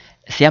vida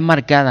sea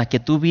marcada, que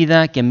tu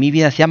vida, que mi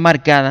vida sea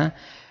marcada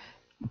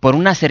por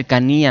una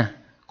cercanía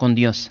con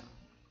Dios.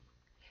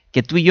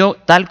 Que tú y yo,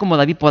 tal como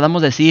David,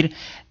 podamos decir,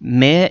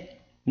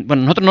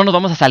 nosotros no nos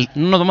vamos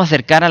a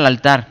acercar al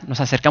altar, nos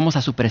acercamos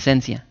a su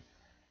presencia.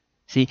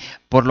 ¿Sí?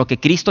 Por lo que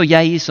Cristo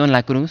ya hizo en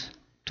la cruz,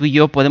 tú y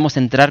yo podemos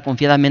entrar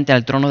confiadamente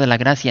al trono de la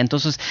gracia.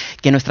 Entonces,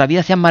 que nuestra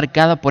vida sea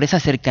marcada por esa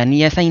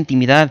cercanía, esa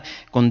intimidad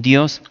con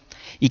Dios,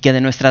 y que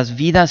de nuestras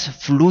vidas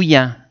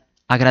fluya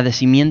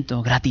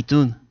agradecimiento,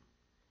 gratitud.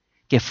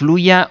 Que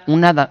fluya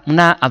una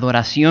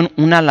adoración,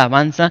 una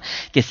alabanza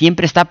que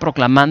siempre está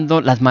proclamando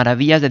las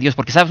maravillas de Dios.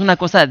 Porque sabes una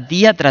cosa,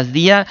 día tras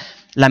día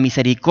la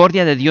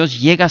misericordia de Dios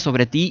llega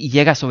sobre ti y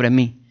llega sobre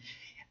mí.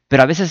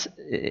 Pero a veces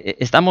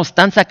estamos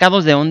tan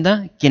sacados de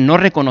onda que no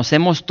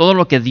reconocemos todo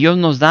lo que Dios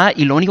nos da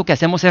y lo único que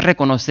hacemos es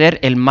reconocer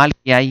el mal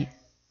que hay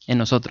en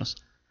nosotros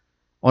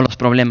o los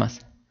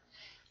problemas.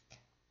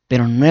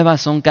 Pero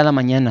nuevas son cada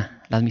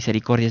mañana las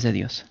misericordias de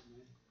Dios.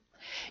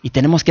 Y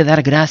tenemos que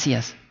dar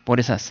gracias por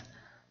esas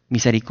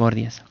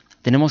misericordias.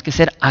 Tenemos que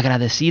ser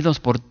agradecidos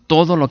por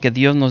todo lo que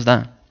Dios nos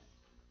da.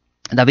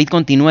 David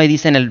continúa y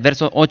dice en el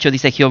verso 8,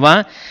 dice,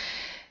 Jehová,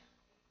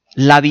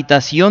 la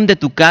habitación de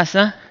tu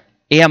casa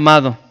he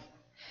amado,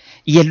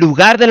 y el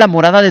lugar de la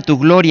morada de tu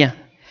gloria.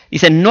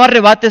 Dice, no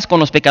arrebates con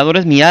los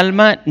pecadores mi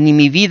alma, ni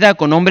mi vida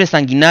con hombres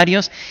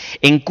sanguinarios,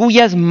 en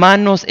cuyas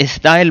manos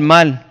está el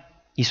mal,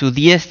 y su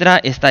diestra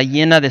está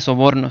llena de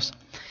sobornos.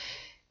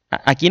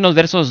 Aquí en los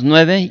versos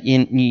 9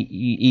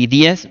 y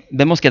 10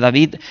 vemos que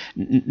David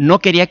no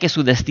quería que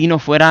su destino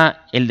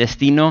fuera el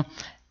destino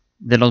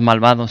de los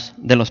malvados,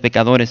 de los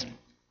pecadores.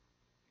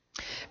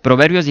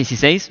 Proverbios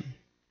 16,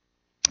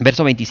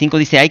 verso 25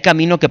 dice, hay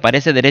camino que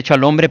parece derecho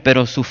al hombre,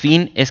 pero su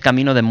fin es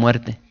camino de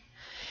muerte.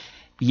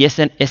 Y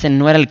ese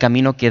no era el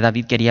camino que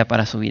David quería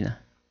para su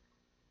vida.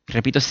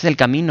 Repito, ese es el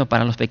camino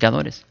para los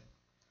pecadores.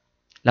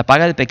 La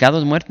paga del pecado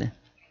es muerte.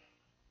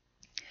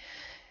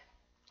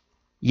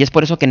 Y es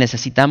por eso que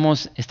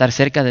necesitamos estar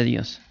cerca de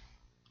Dios.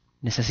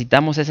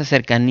 Necesitamos esa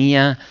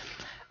cercanía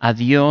a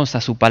Dios,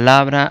 a su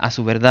palabra, a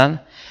su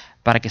verdad,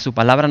 para que su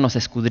palabra nos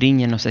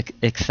escudriñe, nos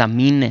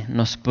examine,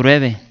 nos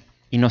pruebe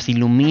y nos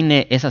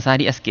ilumine esas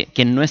áreas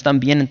que no están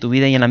bien en tu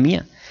vida y en la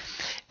mía.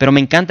 Pero me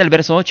encanta el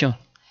verso 8.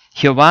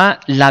 Jehová,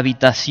 la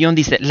habitación,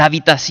 dice, la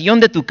habitación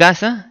de tu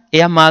casa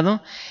he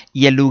amado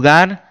y el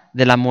lugar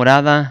de la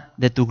morada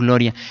de tu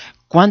gloria.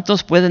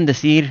 ¿Cuántos pueden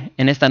decir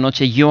en esta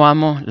noche, yo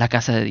amo la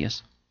casa de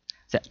Dios?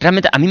 O sea,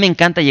 realmente a mí me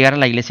encanta llegar a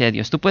la iglesia de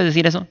Dios. ¿Tú puedes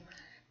decir eso?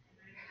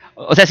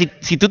 O sea,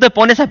 si tú te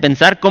pones a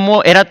pensar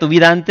cómo era tu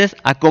vida antes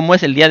a cómo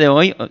es el día de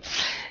hoy,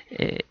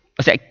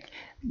 o sea,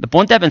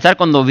 ponte a pensar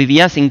cuando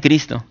vivías sin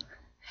Cristo.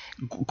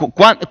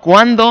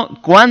 ¿Cuándo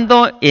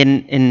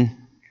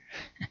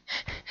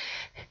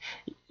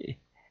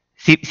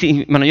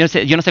bueno,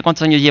 yo no sé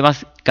cuántos años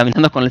llevas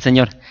caminando con el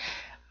Señor.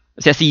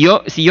 O sea, si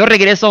yo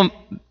regreso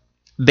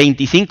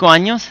 25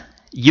 años,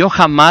 yo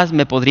jamás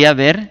me podría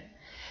ver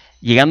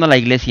llegando a la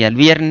iglesia el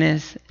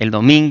viernes, el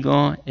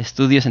domingo,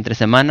 estudios entre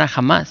semana,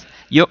 jamás.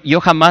 Yo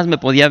jamás me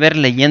podía ver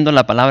leyendo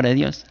la palabra de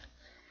Dios.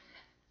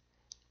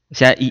 O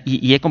sea,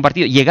 y he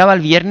compartido. Llegaba el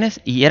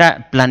viernes y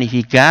era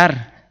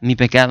planificar mi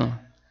pecado.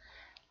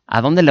 ¿A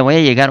dónde le voy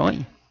a llegar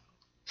hoy?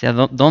 O sea,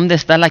 ¿dónde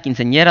está la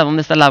quinceañera?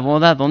 ¿Dónde está la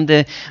boda?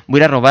 ¿Dónde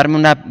voy a robarme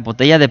una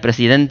botella de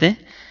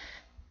Presidente?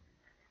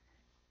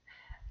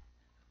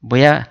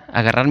 Voy a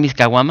agarrar mis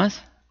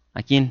caguamas.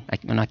 Aquí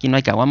no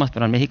hay caguamas,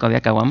 pero en México había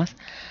caguamas.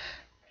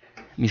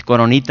 Mis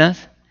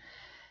coronitas.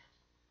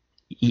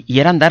 Y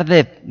era andar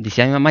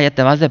decía mi mamá, ya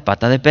te vas de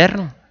pata de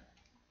perro.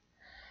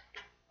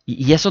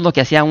 Y eso es lo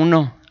que hacía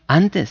uno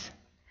antes.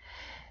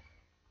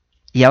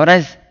 Y ahora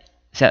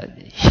o sea,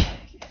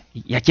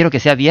 ya quiero que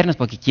sea viernes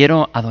porque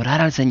quiero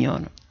adorar al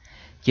Señor.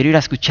 Quiero ir a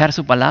escuchar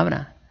su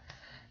palabra.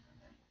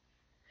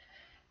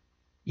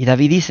 Y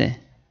David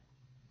dice,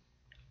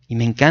 y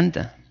me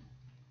encanta,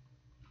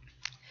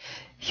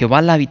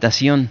 Jehová, la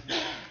habitación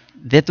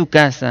de tu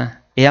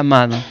casa he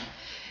amado,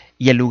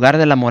 y el lugar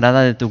de la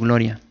morada de tu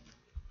gloria.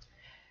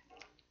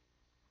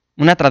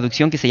 Una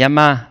traducción que se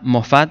llama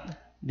Mofat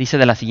dice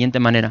de la siguiente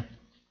manera: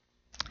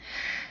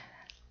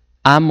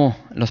 amo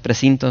los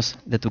precintos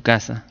de tu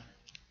casa,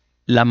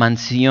 la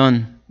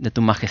mansión de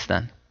tu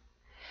majestad.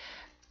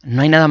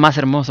 No hay nada más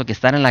hermoso que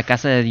estar en la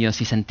casa de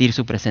Dios y sentir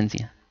su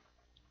presencia.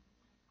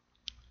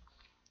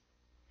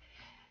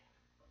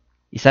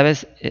 Y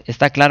sabes,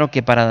 está claro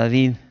que para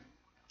David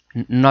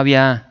no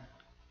había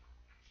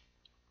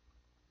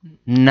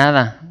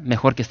nada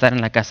mejor que estar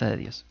en la casa de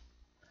Dios.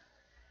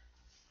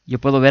 Yo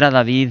puedo ver a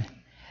David,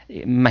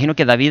 me imagino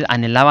que David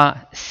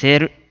anhelaba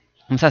ser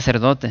un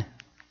sacerdote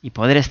y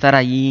poder estar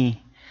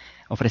allí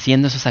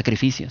ofreciendo esos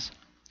sacrificios.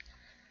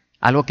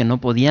 Algo que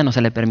no podía, no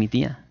se le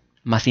permitía.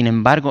 Mas sin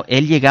embargo,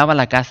 él llegaba a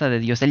la casa de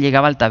Dios, él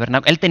llegaba al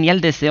tabernáculo, él tenía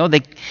el deseo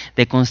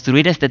de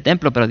construir este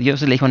templo, pero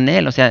Dios le dijo,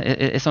 Nel, o sea,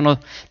 eso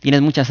no,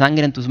 tienes mucha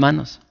sangre en tus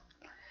manos.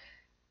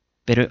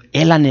 Pero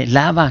él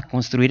anhelaba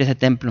construir ese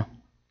templo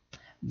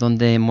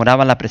donde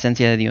moraba la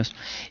presencia de Dios.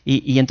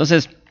 Y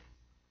entonces,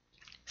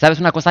 ¿sabes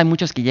una cosa? Hay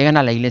muchos que llegan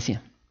a la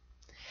iglesia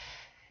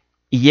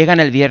y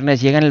llegan el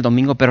viernes, llegan el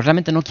domingo, pero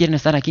realmente no quieren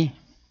estar aquí.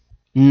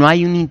 No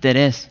hay un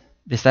interés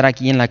de estar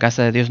aquí en la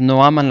casa de Dios,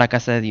 no aman la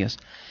casa de Dios.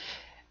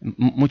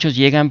 Muchos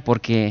llegan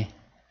porque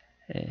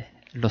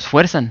los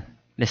fuerzan,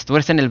 les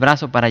tuercen el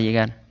brazo para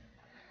llegar.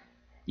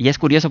 Y es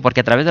curioso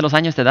porque a través de los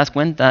años te das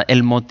cuenta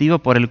el motivo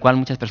por el cual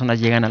muchas personas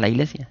llegan a la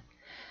iglesia.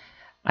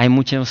 Hay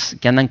muchos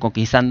que andan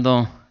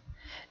conquistando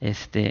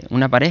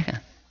una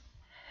pareja.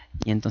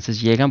 Y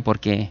entonces llegan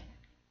porque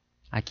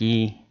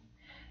aquí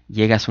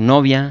llega su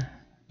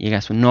novia, llega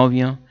su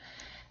novio.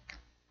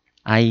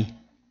 Hay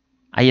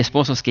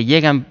esposos que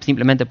llegan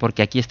simplemente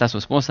porque aquí está su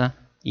esposa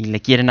y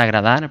le quieren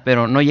agradar,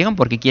 pero no llegan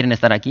porque quieren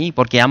estar aquí,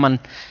 porque aman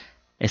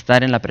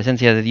estar en la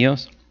presencia de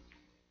Dios.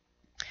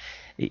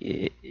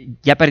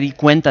 Ya perdí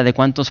cuenta de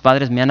cuántos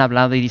padres me han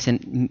hablado y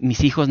dicen,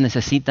 mis hijos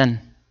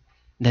necesitan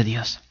de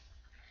Dios.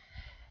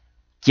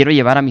 Quiero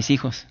llevar a mis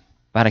hijos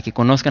para que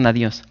conozcan a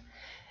Dios.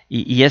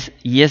 Y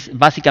es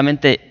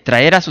básicamente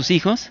traer a sus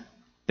hijos,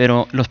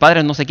 pero los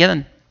padres no se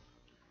quedan.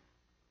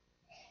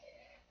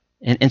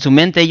 En su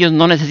mente ellos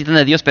no necesitan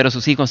de Dios, pero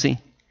sus hijos sí.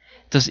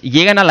 Entonces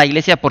llegan a la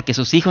iglesia porque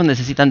sus hijos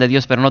necesitan de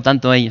Dios, pero no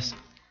tanto ellos.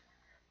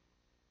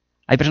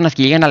 Hay personas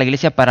que llegan a la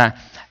iglesia para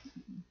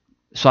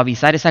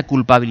suavizar esa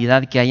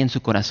culpabilidad que hay en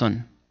su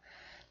corazón.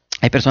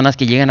 Hay personas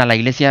que llegan a la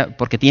iglesia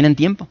porque tienen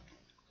tiempo.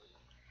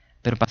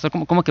 Pero pastor,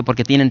 ¿cómo que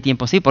porque tienen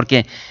tiempo? Sí,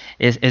 porque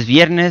es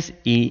viernes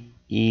y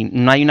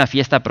no hay una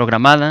fiesta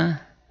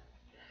programada.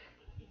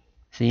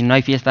 Sí, no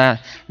hay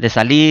fiesta de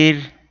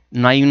salir,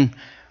 no hay un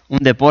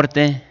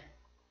deporte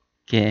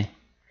que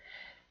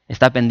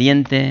está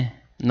pendiente,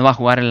 no va a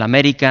jugar en la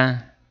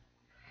América,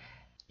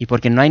 y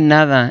porque no hay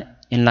nada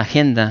en la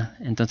agenda,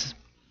 entonces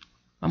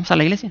vamos a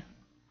la iglesia.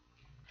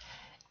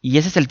 Y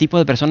ese es el tipo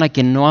de persona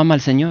que no ama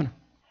al Señor,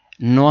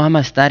 no ama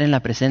estar en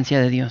la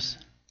presencia de Dios.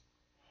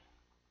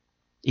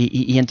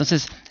 Y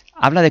entonces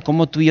habla de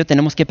cómo tú y yo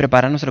tenemos que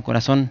preparar nuestro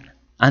corazón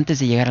antes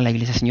de llegar a la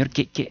iglesia. Señor,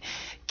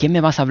 ¿qué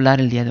me vas a hablar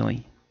el día de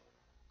hoy?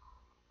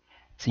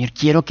 Señor,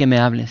 quiero que me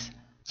hables,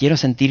 quiero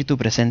sentir tu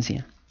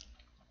presencia.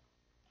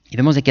 Y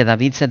vemos de que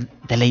David se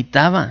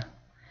deleitaba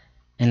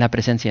en la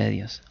presencia de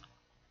Dios.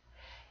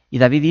 Y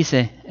David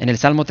dice, en el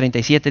Salmo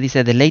 37,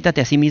 dice,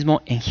 deleítate a sí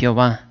mismo en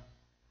Jehová.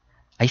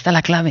 Ahí está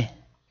la clave.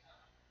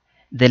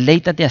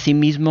 Deleítate a sí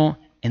mismo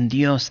en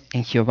Dios,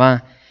 en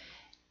Jehová.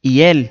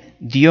 Y Él,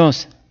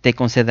 Dios, te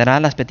concederá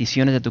las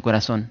peticiones de tu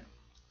corazón.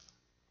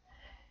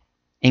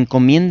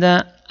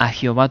 Encomienda a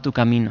Jehová tu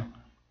camino.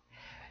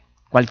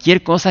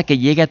 Cualquier cosa que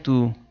llegue a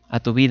tu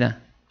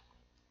vida,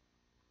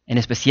 en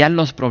especial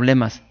los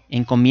problemas,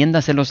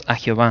 encomiéndaselos a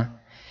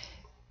Jehová.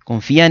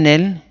 Confía en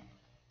Él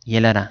y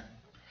Él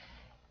hará.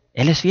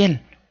 Él es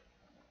fiel.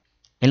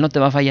 Él no te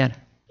va a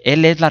fallar.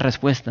 Él es la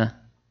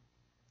respuesta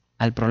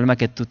al problema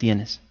que tú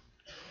tienes.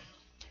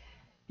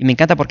 Y me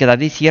encanta porque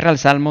David cierra el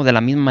Salmo de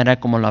la misma manera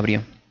como lo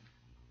abrió,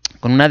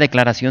 con una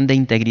declaración de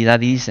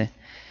integridad, y dice,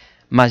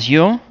 mas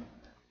yo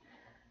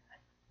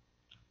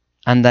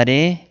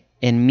andaré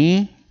en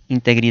mi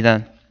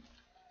integridad.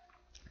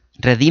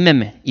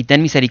 Redímeme y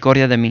ten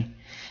misericordia de mí.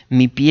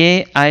 Mi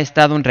pie ha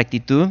estado en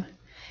rectitud.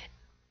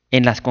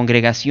 En las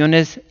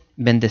congregaciones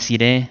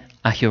bendeciré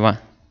a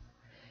Jehová.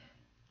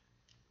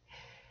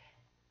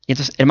 Y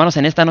entonces, hermanos,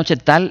 en esta noche,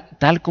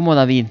 tal como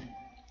David,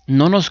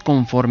 no nos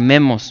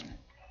conformemos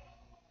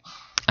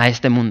a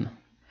este mundo.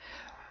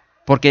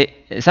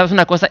 Porque, ¿sabes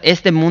una cosa?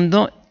 Este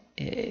mundo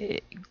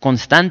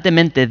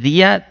constantemente,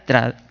 día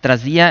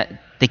tras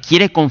día, te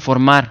quiere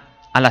conformar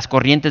a las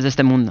corrientes de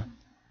este mundo.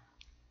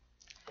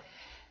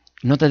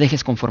 No te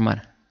dejes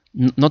conformar.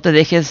 No te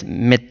dejes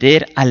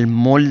meter al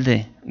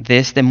molde de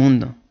este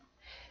mundo.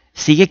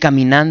 Sigue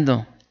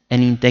caminando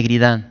en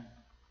integridad.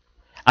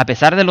 A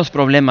pesar de los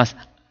problemas,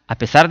 a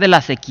pesar de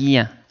la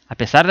sequía, a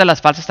pesar de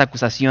las falsas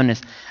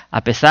acusaciones,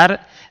 a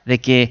pesar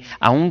de que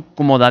aún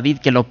como David,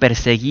 que lo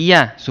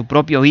perseguía su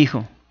propio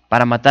hijo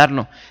para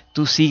matarlo,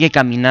 tú sigue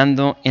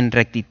caminando en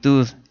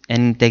rectitud,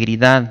 en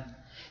integridad.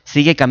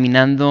 Sigue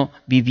caminando,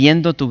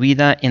 viviendo tu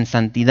vida en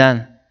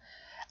santidad.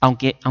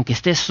 Aunque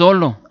estés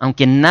solo,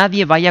 aunque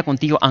nadie vaya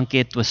contigo,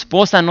 aunque tu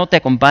esposa no te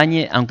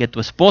acompañe, aunque tu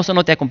esposo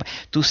no te acompañe,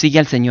 tú sigue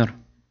al Señor.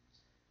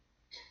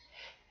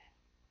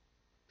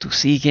 Tú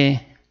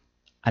sigue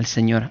al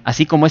Señor.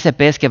 Así como ese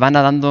pez que va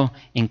nadando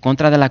en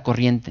contra de la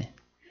corriente.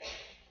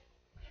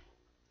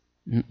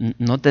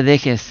 No te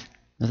dejes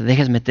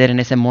meter en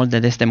ese molde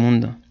de este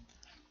mundo.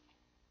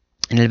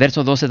 En el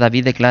verso 12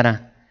 David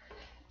declara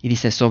y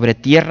dice, sobre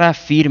tierra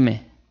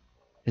firme,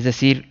 es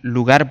decir,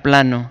 lugar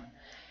plano,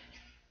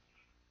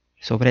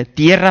 sobre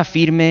tierra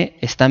firme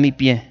está mi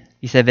pie.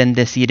 Dice,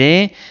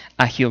 bendeciré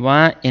a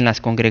Jehová en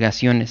las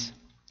congregaciones.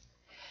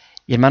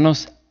 Y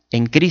hermanos,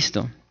 en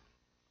Cristo,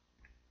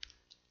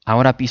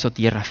 ahora piso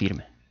tierra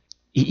firme.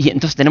 Y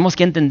entonces tenemos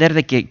que entender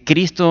de que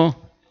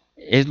Cristo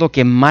es lo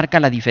que marca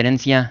la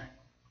diferencia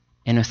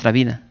en nuestra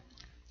vida.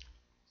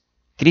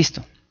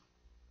 Cristo.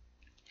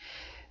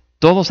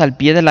 Todos al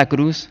pie de la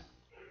cruz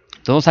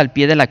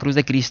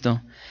de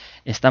Cristo,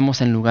 estamos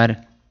en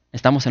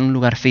un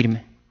lugar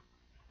firme,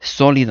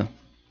 sólido,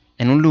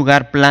 en un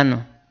lugar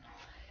plano.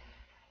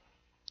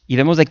 Y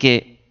vemos de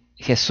que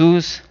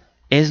Jesús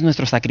es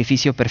nuestro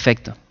sacrificio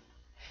perfecto.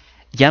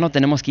 Ya no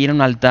tenemos que ir a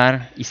un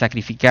altar y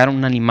sacrificar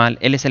un animal.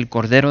 Él es el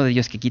Cordero de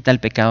Dios que quita el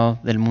pecado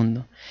del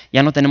mundo.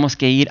 Ya no tenemos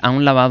que ir a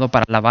un lavado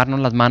para lavarnos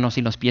las manos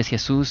y los pies.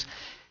 Jesús,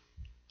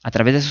 a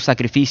través de su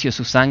sacrificio,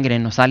 su sangre,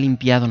 nos ha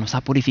limpiado, nos ha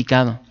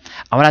purificado.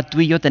 Ahora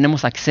tú y yo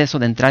tenemos acceso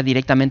de entrar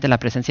directamente a la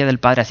presencia del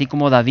Padre, así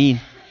como David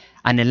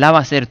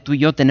anhelaba ser. Tú y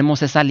yo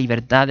tenemos esa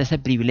libertad, ese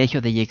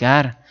privilegio de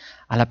llegar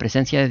a la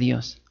presencia de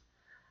Dios,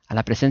 a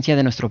la presencia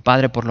de nuestro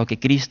Padre por lo que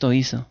Cristo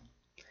hizo.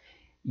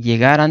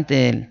 Llegar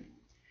ante Él.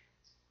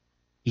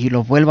 Y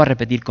lo vuelvo a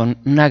repetir, con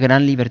una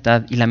gran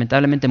libertad. Y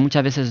lamentablemente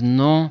muchas veces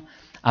no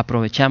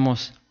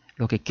aprovechamos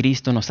lo que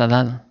Cristo nos ha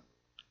dado.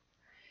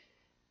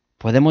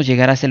 Podemos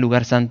llegar a ese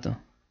lugar santo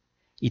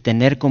y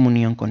tener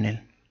comunión con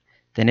Él,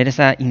 tener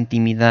esa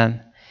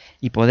intimidad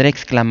y poder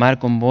exclamar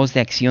con voz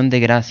de acción de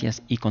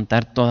gracias y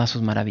contar todas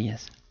sus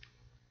maravillas.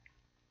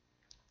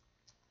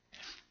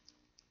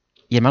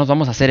 Y hermanos,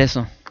 vamos a hacer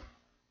eso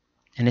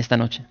en esta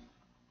noche.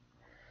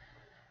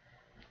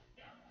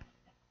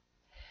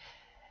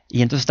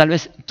 Y entonces tal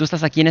vez tú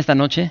estás aquí en esta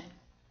noche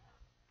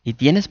y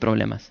tienes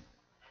problemas.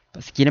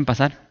 Pues quieren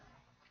pasar.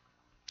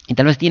 Y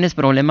tal vez tienes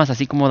problemas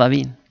así como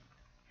David.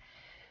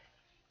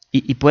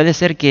 Y puede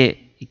ser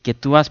que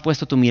tú has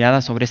puesto tu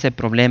mirada sobre ese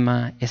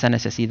problema, esa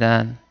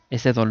necesidad,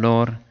 ese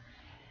dolor,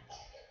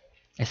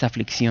 esa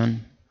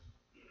aflicción,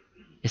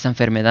 esa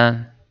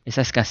enfermedad,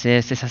 esa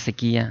escasez, esa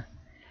sequía.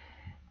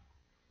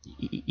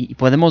 Y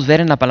podemos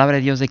ver en la palabra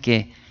de Dios de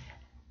que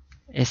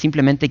es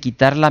simplemente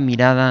quitar la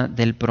mirada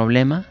del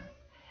problema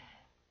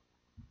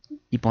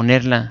y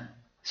ponerla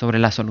sobre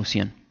la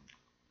solución.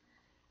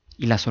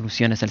 Y la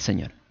solución es el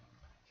Señor.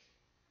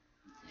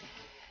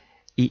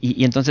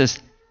 Y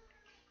entonces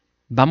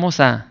vamos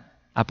a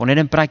poner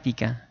en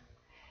práctica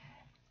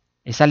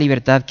esa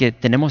libertad que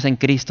tenemos en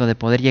Cristo de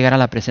poder llegar a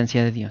la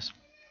presencia de Dios.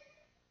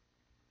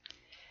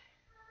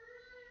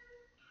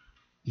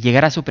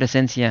 Llegar a su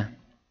presencia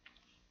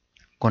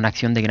con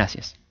acción de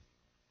gracias,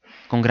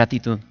 con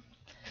gratitud.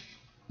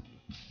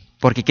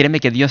 Porque créeme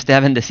que Dios te ha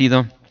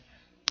bendecido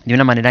de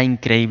una manera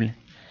increíble.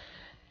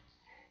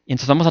 Y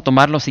entonces vamos a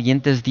tomar los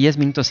siguientes 10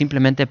 minutos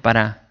simplemente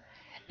para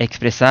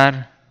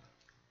expresar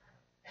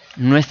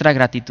nuestra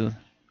gratitud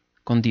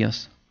con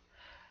Dios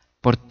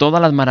por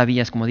todas las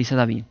maravillas, como dice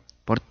David,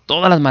 por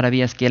todas las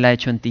maravillas que Él ha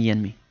hecho en ti y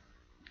en mí.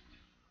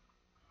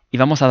 Y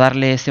vamos a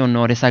darle ese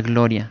honor, esa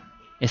gloria,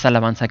 esa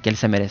alabanza que Él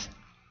se merece.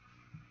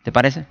 ¿Te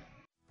parece?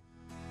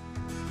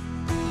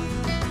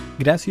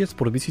 Gracias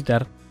por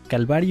visitar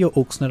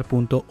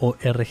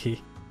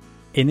calvariooxnard.org.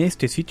 En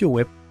este sitio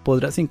web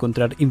podrás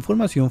encontrar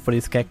información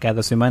fresca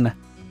cada semana,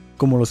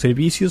 como los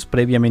servicios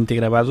previamente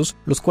grabados,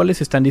 los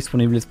cuales están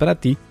disponibles para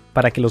ti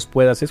para que los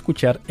puedas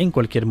escuchar en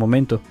cualquier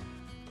momento.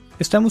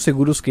 Estamos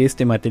seguros que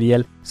este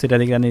material será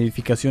de gran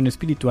edificación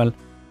espiritual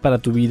para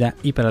tu vida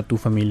y para tu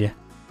familia.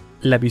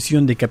 La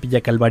visión de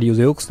Capilla Calvario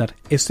de Oxnard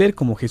es ser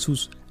como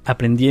Jesús,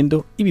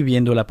 aprendiendo y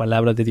viviendo la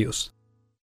palabra de Dios.